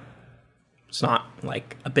not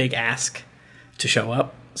like a big ask to show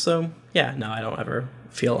up. So yeah, no, I don't ever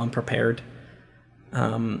feel unprepared.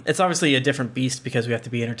 It's obviously a different beast because we have to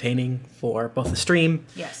be entertaining for both the stream,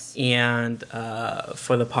 yes, and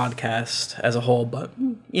for the podcast as a whole. But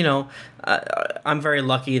I'm very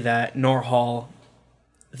lucky that Norhall,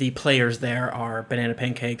 the players there are banana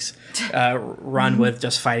pancakes, run with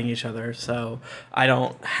just fighting each other. So I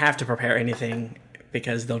don't have to prepare anything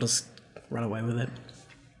because they'll just run away with it.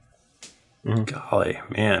 Golly,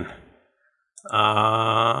 man.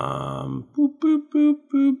 Boop, boop, boop,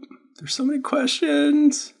 boop. There's so many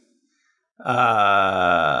questions.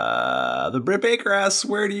 The Britt Baker asks,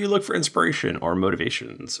 where do you look for inspiration or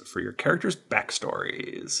motivations for your characters'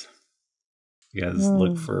 backstories? You guys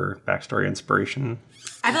look for backstory inspiration?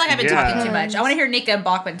 I feel like I've been talking too much. I want to hear Nika and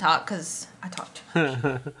Bachman talk because I talked.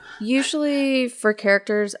 Usually for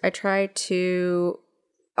characters,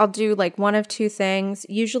 I'll do like one of two things.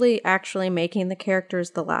 Usually actually making the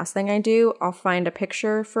characters the last thing I do. I'll find a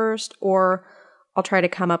picture first, or I'll try to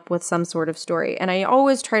come up with some sort of story. And I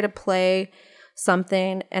always try to play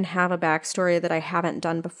something and have a backstory that I haven't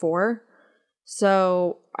done before.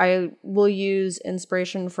 So I will use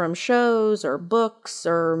inspiration from shows or books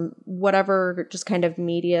or whatever just kind of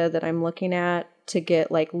media that I'm looking at to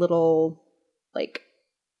get like little like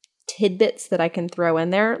tidbits that I can throw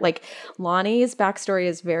in there. Like Lonnie's backstory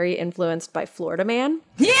is very influenced by Florida Man.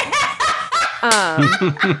 Yeah!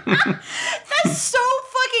 That's so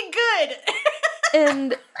fucking good!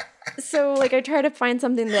 And so like I try to find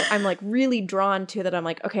something that I'm like really drawn to, that I'm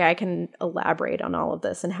like, okay, I can elaborate on all of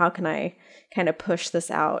this, and how can I kind of push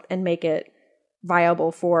this out and make it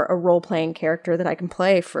viable for a role-playing character that I can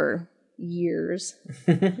play for years.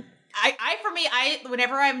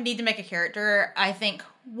 Whenever I need to make a character, I think,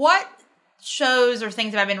 what shows or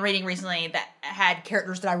things that I've been reading recently that had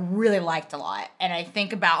characters that I really liked a lot, and I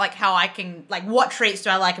think about like how I can, like, what traits do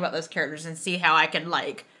I like about those characters, and see how I can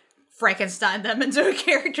like Frankenstein them into a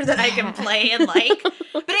character that I can play and like.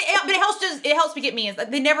 But it helps me get me.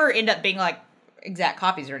 They never end up being like exact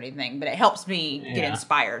copies or anything, but it helps me get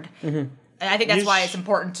inspired. Mm-hmm. And I think that's why it's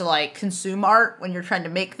important to like consume art when you're trying to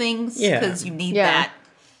make things, because you need that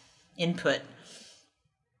input.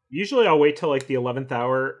 Usually I'll wait till like the 11th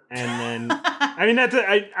hour, and then I mean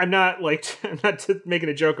I'm not making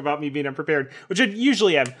a joke about me being unprepared, which I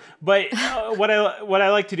usually am. But what I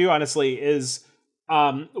like to do honestly is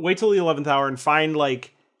wait till the 11th hour and find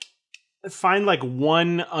like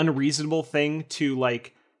one unreasonable thing to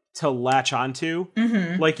latch onto.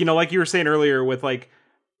 Mm-hmm. Like you were saying earlier with like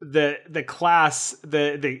the class,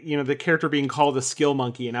 the character being called a skill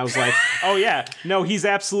monkey, and I was like, oh yeah, no, he's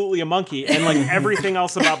absolutely a monkey, and like everything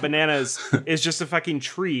else about bananas is just a fucking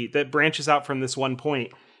tree that branches out from this one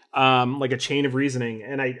point, like a chain of reasoning.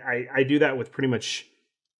 And I do that with pretty much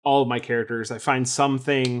all of my characters. I find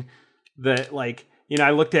something that like,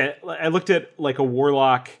 I looked at like a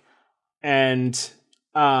warlock, and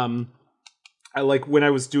I like when I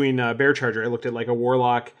was doing Bear Charger, I looked at like a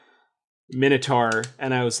Warlock Minotaur,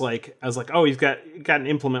 and I was like, oh, he's got an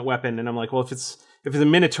implement weapon, and I'm like, well, if it's a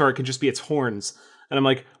Minotaur, it can just be its horns, and I'm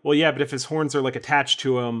like, well, yeah, but if his horns are like attached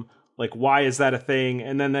to him, like, why is that a thing?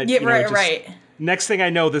 And then that, right. Next thing I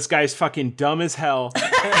know, this guy's fucking dumb as hell,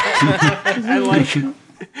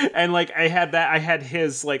 and like I had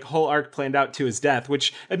his like whole arc planned out to his death,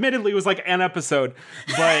 which admittedly was like an episode,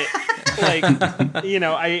 but like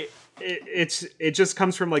it just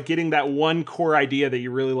comes from like getting that one core idea that you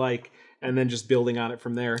really like, and then just building on it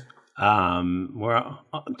from there. We're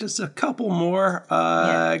just a couple more.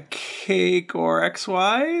 Cake or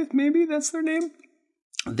XY, maybe that's their name.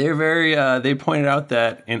 They're very. They pointed out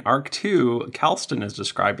that in Arc 2, Calston is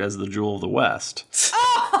described as the jewel of the West.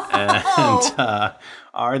 And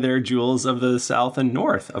are there jewels of the South and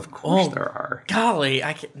North? Of course there are. Golly,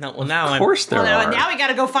 I can't. No, well, now of course there are. Now we got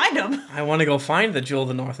to go find them. I want to go find the jewel of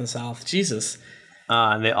the North and South. Jesus.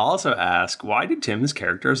 And they also ask, why do Tim's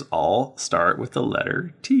characters all start with the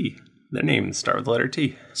letter T? Their names start with the letter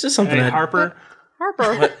T. It's just something. Harper.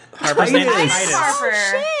 Harper. Harper's name is Harper.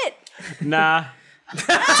 Oh, shit. Nah.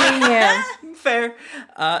 Damn. Fair.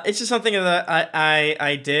 It's just something that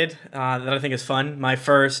I did that I think is fun. My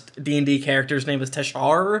first D&D character's name was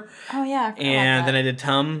Teshar. Oh yeah. And then I did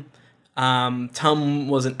Tum. Tum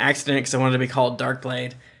was an accident because I wanted to be called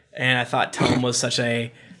Darkblade, and I thought Tum was such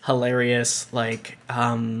a hilarious like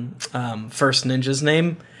first ninja's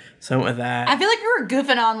name. So I went with that. I feel like we were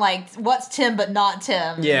goofing on like what's Tim but not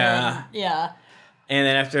Tim. Yeah. Yeah. And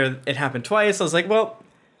then after it happened twice, I was like, well,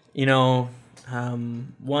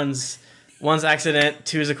 one's accident,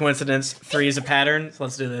 2 is a coincidence, 3 is a pattern. So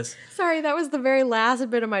let's do this. Sorry, that was the very last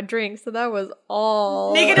bit of my drink, so that was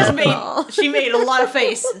all. Nika just made a lot of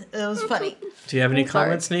face. It was funny. Do you have any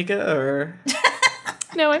comments, Nika, or?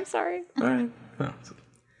 No, I'm sorry. All right.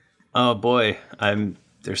 Oh boy,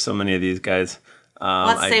 there's so many of these guys.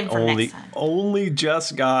 Let's save them for next time. Only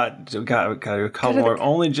just got a couple more.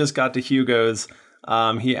 Only just got to Hugo's.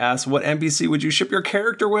 He asked, "What NPC would you ship your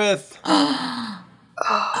character with?"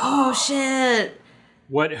 Oh shit!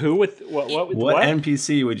 What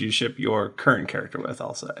NPC would you ship your current character with?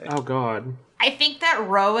 I'll say. Oh god. I think that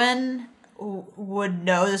Rowan would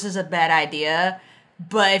know this is a bad idea,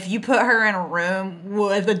 but if you put her in a room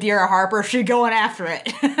with Adira Harper, she's going after it.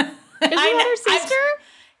 Isn't that her sister?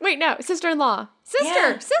 Wait, no, sister-in-law.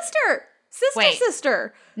 Yeah.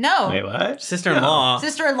 Sister. No. Wait, what? Sister-in-law.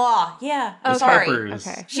 Sister-in-law. Yeah. Oh, sorry. Harper's.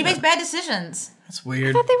 Okay. She makes bad decisions. That's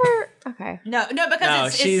weird. I thought they were okay. No,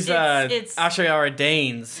 because she's it's Ashayara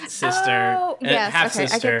Dane's sister. Oh, yes. Half Okay,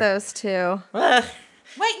 sister. I get those too.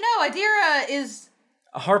 Wait, no, Adira is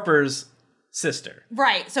Harper's sister.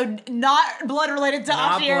 right. So not blood related to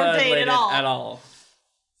Not Ashayara Dane blood-related at all.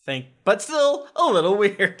 But still a little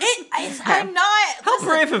weird. I'm not. How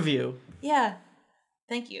brave of you. Yeah.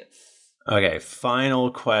 Thank you. Okay,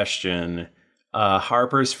 final question.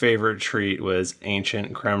 Harper's favorite treat was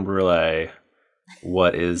ancient creme brulee.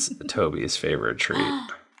 What is Toby's favorite treat?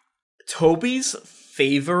 Toby's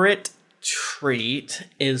favorite treat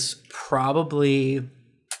is probably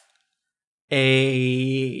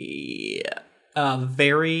a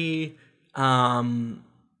very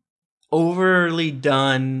overly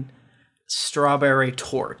done strawberry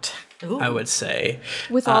tort. Ooh. I would say,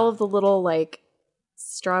 with all of the little like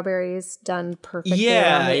strawberries done perfectly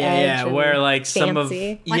around the edge and where like fancy. some of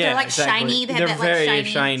Like they're like shiny. They have that very like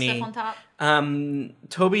shiny stuff on top.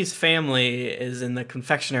 Toby's family is in the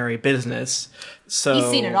confectionery business, so He's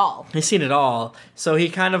seen it all. He's seen it all. So he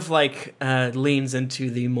kind of like leans into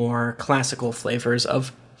the more classical flavors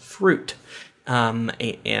of fruit, and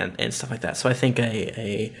stuff like that. So I think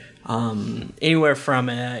anywhere from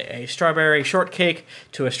a strawberry shortcake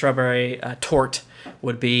to a strawberry tort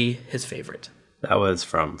would be his favorite. That was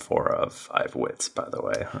from 4 of 5 Wits, by the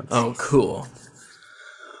way. Oh, cool.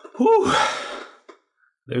 Whew.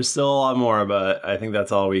 There's still a lot more, but I think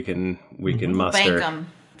that's all we can muster. Bank them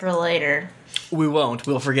for later. We won't.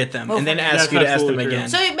 We'll forget them, We'll and then forget ask you to ask them again.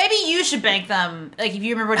 So maybe you should bank them. Like if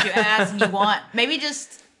you remember what you asked and you want, maybe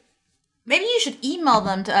you should email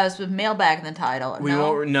them to us with mailbag in the title. We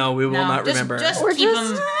won't. No, we will not remember. Just Or keep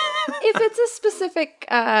just them. if it's a specific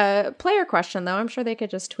player question, though, I'm sure they could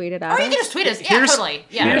just tweet it out. Or you can just tweet us. Yeah, totally.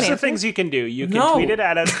 Yeah. Here's the things you can do. You can tweet it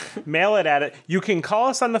at us, mail it at it. You can call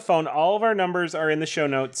us on the phone. All of our numbers are in the show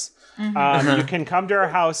notes. You can come to our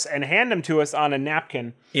house and hand them to us on a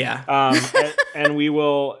napkin. Yeah. And we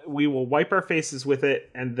will wipe our faces with it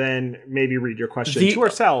and then maybe read your question to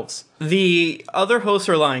ourselves. The other hosts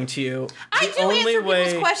are lying to you. I do answer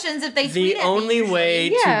people's questions if they tweet at me. The only way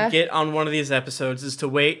Yeah. to get on one of these episodes is to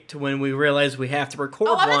wait to when we realize we have to record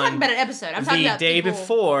I'm not one talking about an episode. I'm talking the about day people.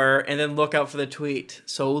 before, and then look out for the tweet.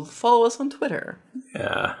 So follow us on Twitter.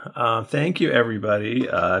 Yeah. Thank you, everybody.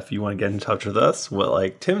 If you want to get in touch with us,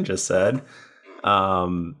 like Tim just said,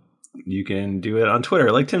 you can do it on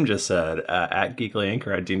Twitter, like Tim just said, at Geekly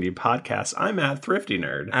Anchor, at D&D Podcast. I'm at Thrifty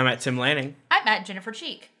Nerd. I'm at Tim Lanning. I'm at Jennifer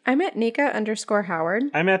Cheek. I'm at Nika_Howard.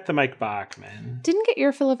 I'm at the Mike Bachman. Didn't get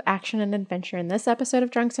your fill of action and adventure in this episode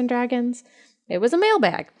of Drunks and Dragons? It was a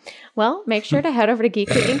mailbag. Well, make sure to head over to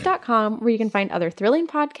geeklyinc.com where you can find other thrilling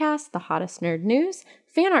podcasts, the hottest nerd news,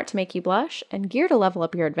 fan art to make you blush, and gear to level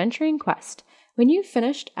up your adventuring quest. When you've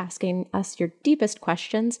finished asking us your deepest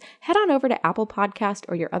questions, head on over to Apple Podcast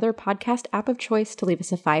or your other podcast app of choice to leave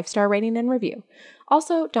us a 5-star rating and review.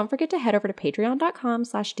 Also, don't forget to head over to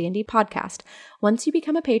patreon.com/D&D podcast. Once you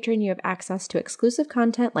become a patron, you have access to exclusive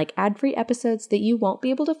content like ad-free episodes that you won't be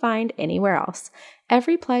able to find anywhere else.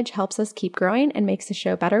 Every pledge helps us keep growing and makes the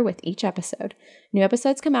show better with each episode. New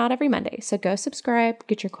episodes come out every Monday, so go subscribe,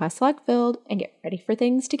 get your quest log filled, and get ready for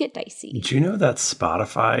things to get dicey. Did you know that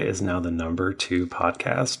Spotify is now the #2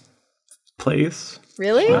 podcast place?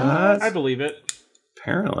 Really? I believe it.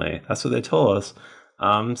 Apparently. That's what they told us.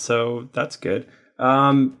 So that's good.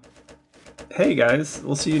 Hey guys,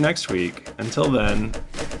 we'll see you next week. Until then,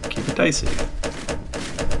 keep it dicey.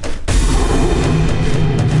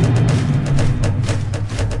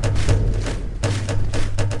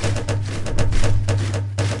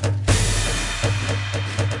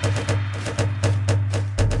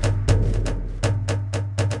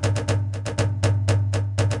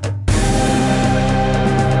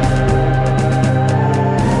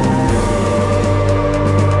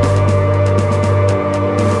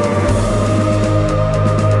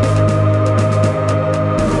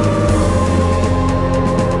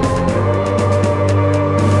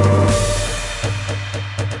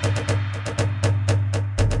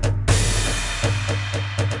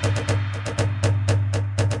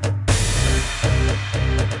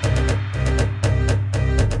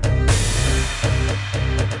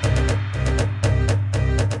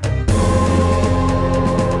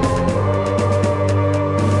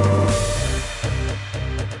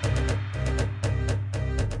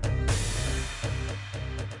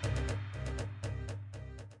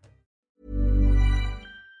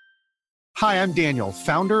 Hi, I'm Daniel,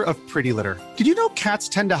 founder of Pretty Litter. Did you know cats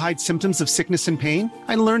tend to hide symptoms of sickness and pain?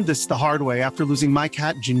 I learned this the hard way after losing my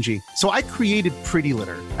cat, Gingy. So I created Pretty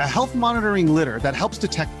Litter, a health monitoring litter that helps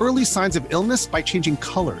detect early signs of illness by changing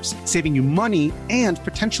colors, saving you money and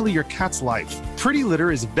potentially your cat's life. Pretty Litter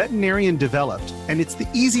is veterinarian developed, and it's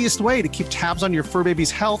the easiest way to keep tabs on your fur baby's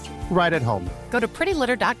health right at home. Go to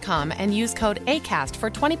prettylitter.com and use code ACAST for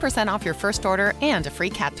 20% off your first order and a free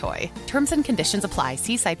cat toy. Terms and conditions apply.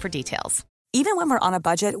 See site for details. Even when we're on a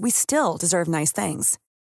budget, we still deserve nice things.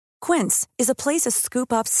 Quince is a place to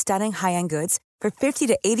scoop up stunning high-end goods for 50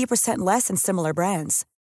 to 80% less than similar brands.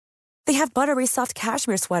 They have buttery soft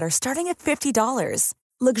cashmere sweaters starting at $50,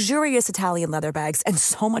 luxurious Italian leather bags, and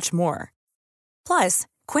so much more. Plus,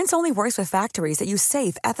 Quince only works with factories that use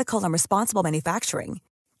safe, ethical, and responsible manufacturing.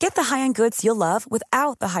 Get the high-end goods you'll love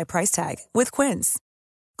without the high price tag with Quince.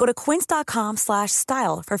 Go to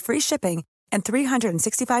quince.com/style for free shipping and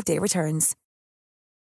 365-day returns.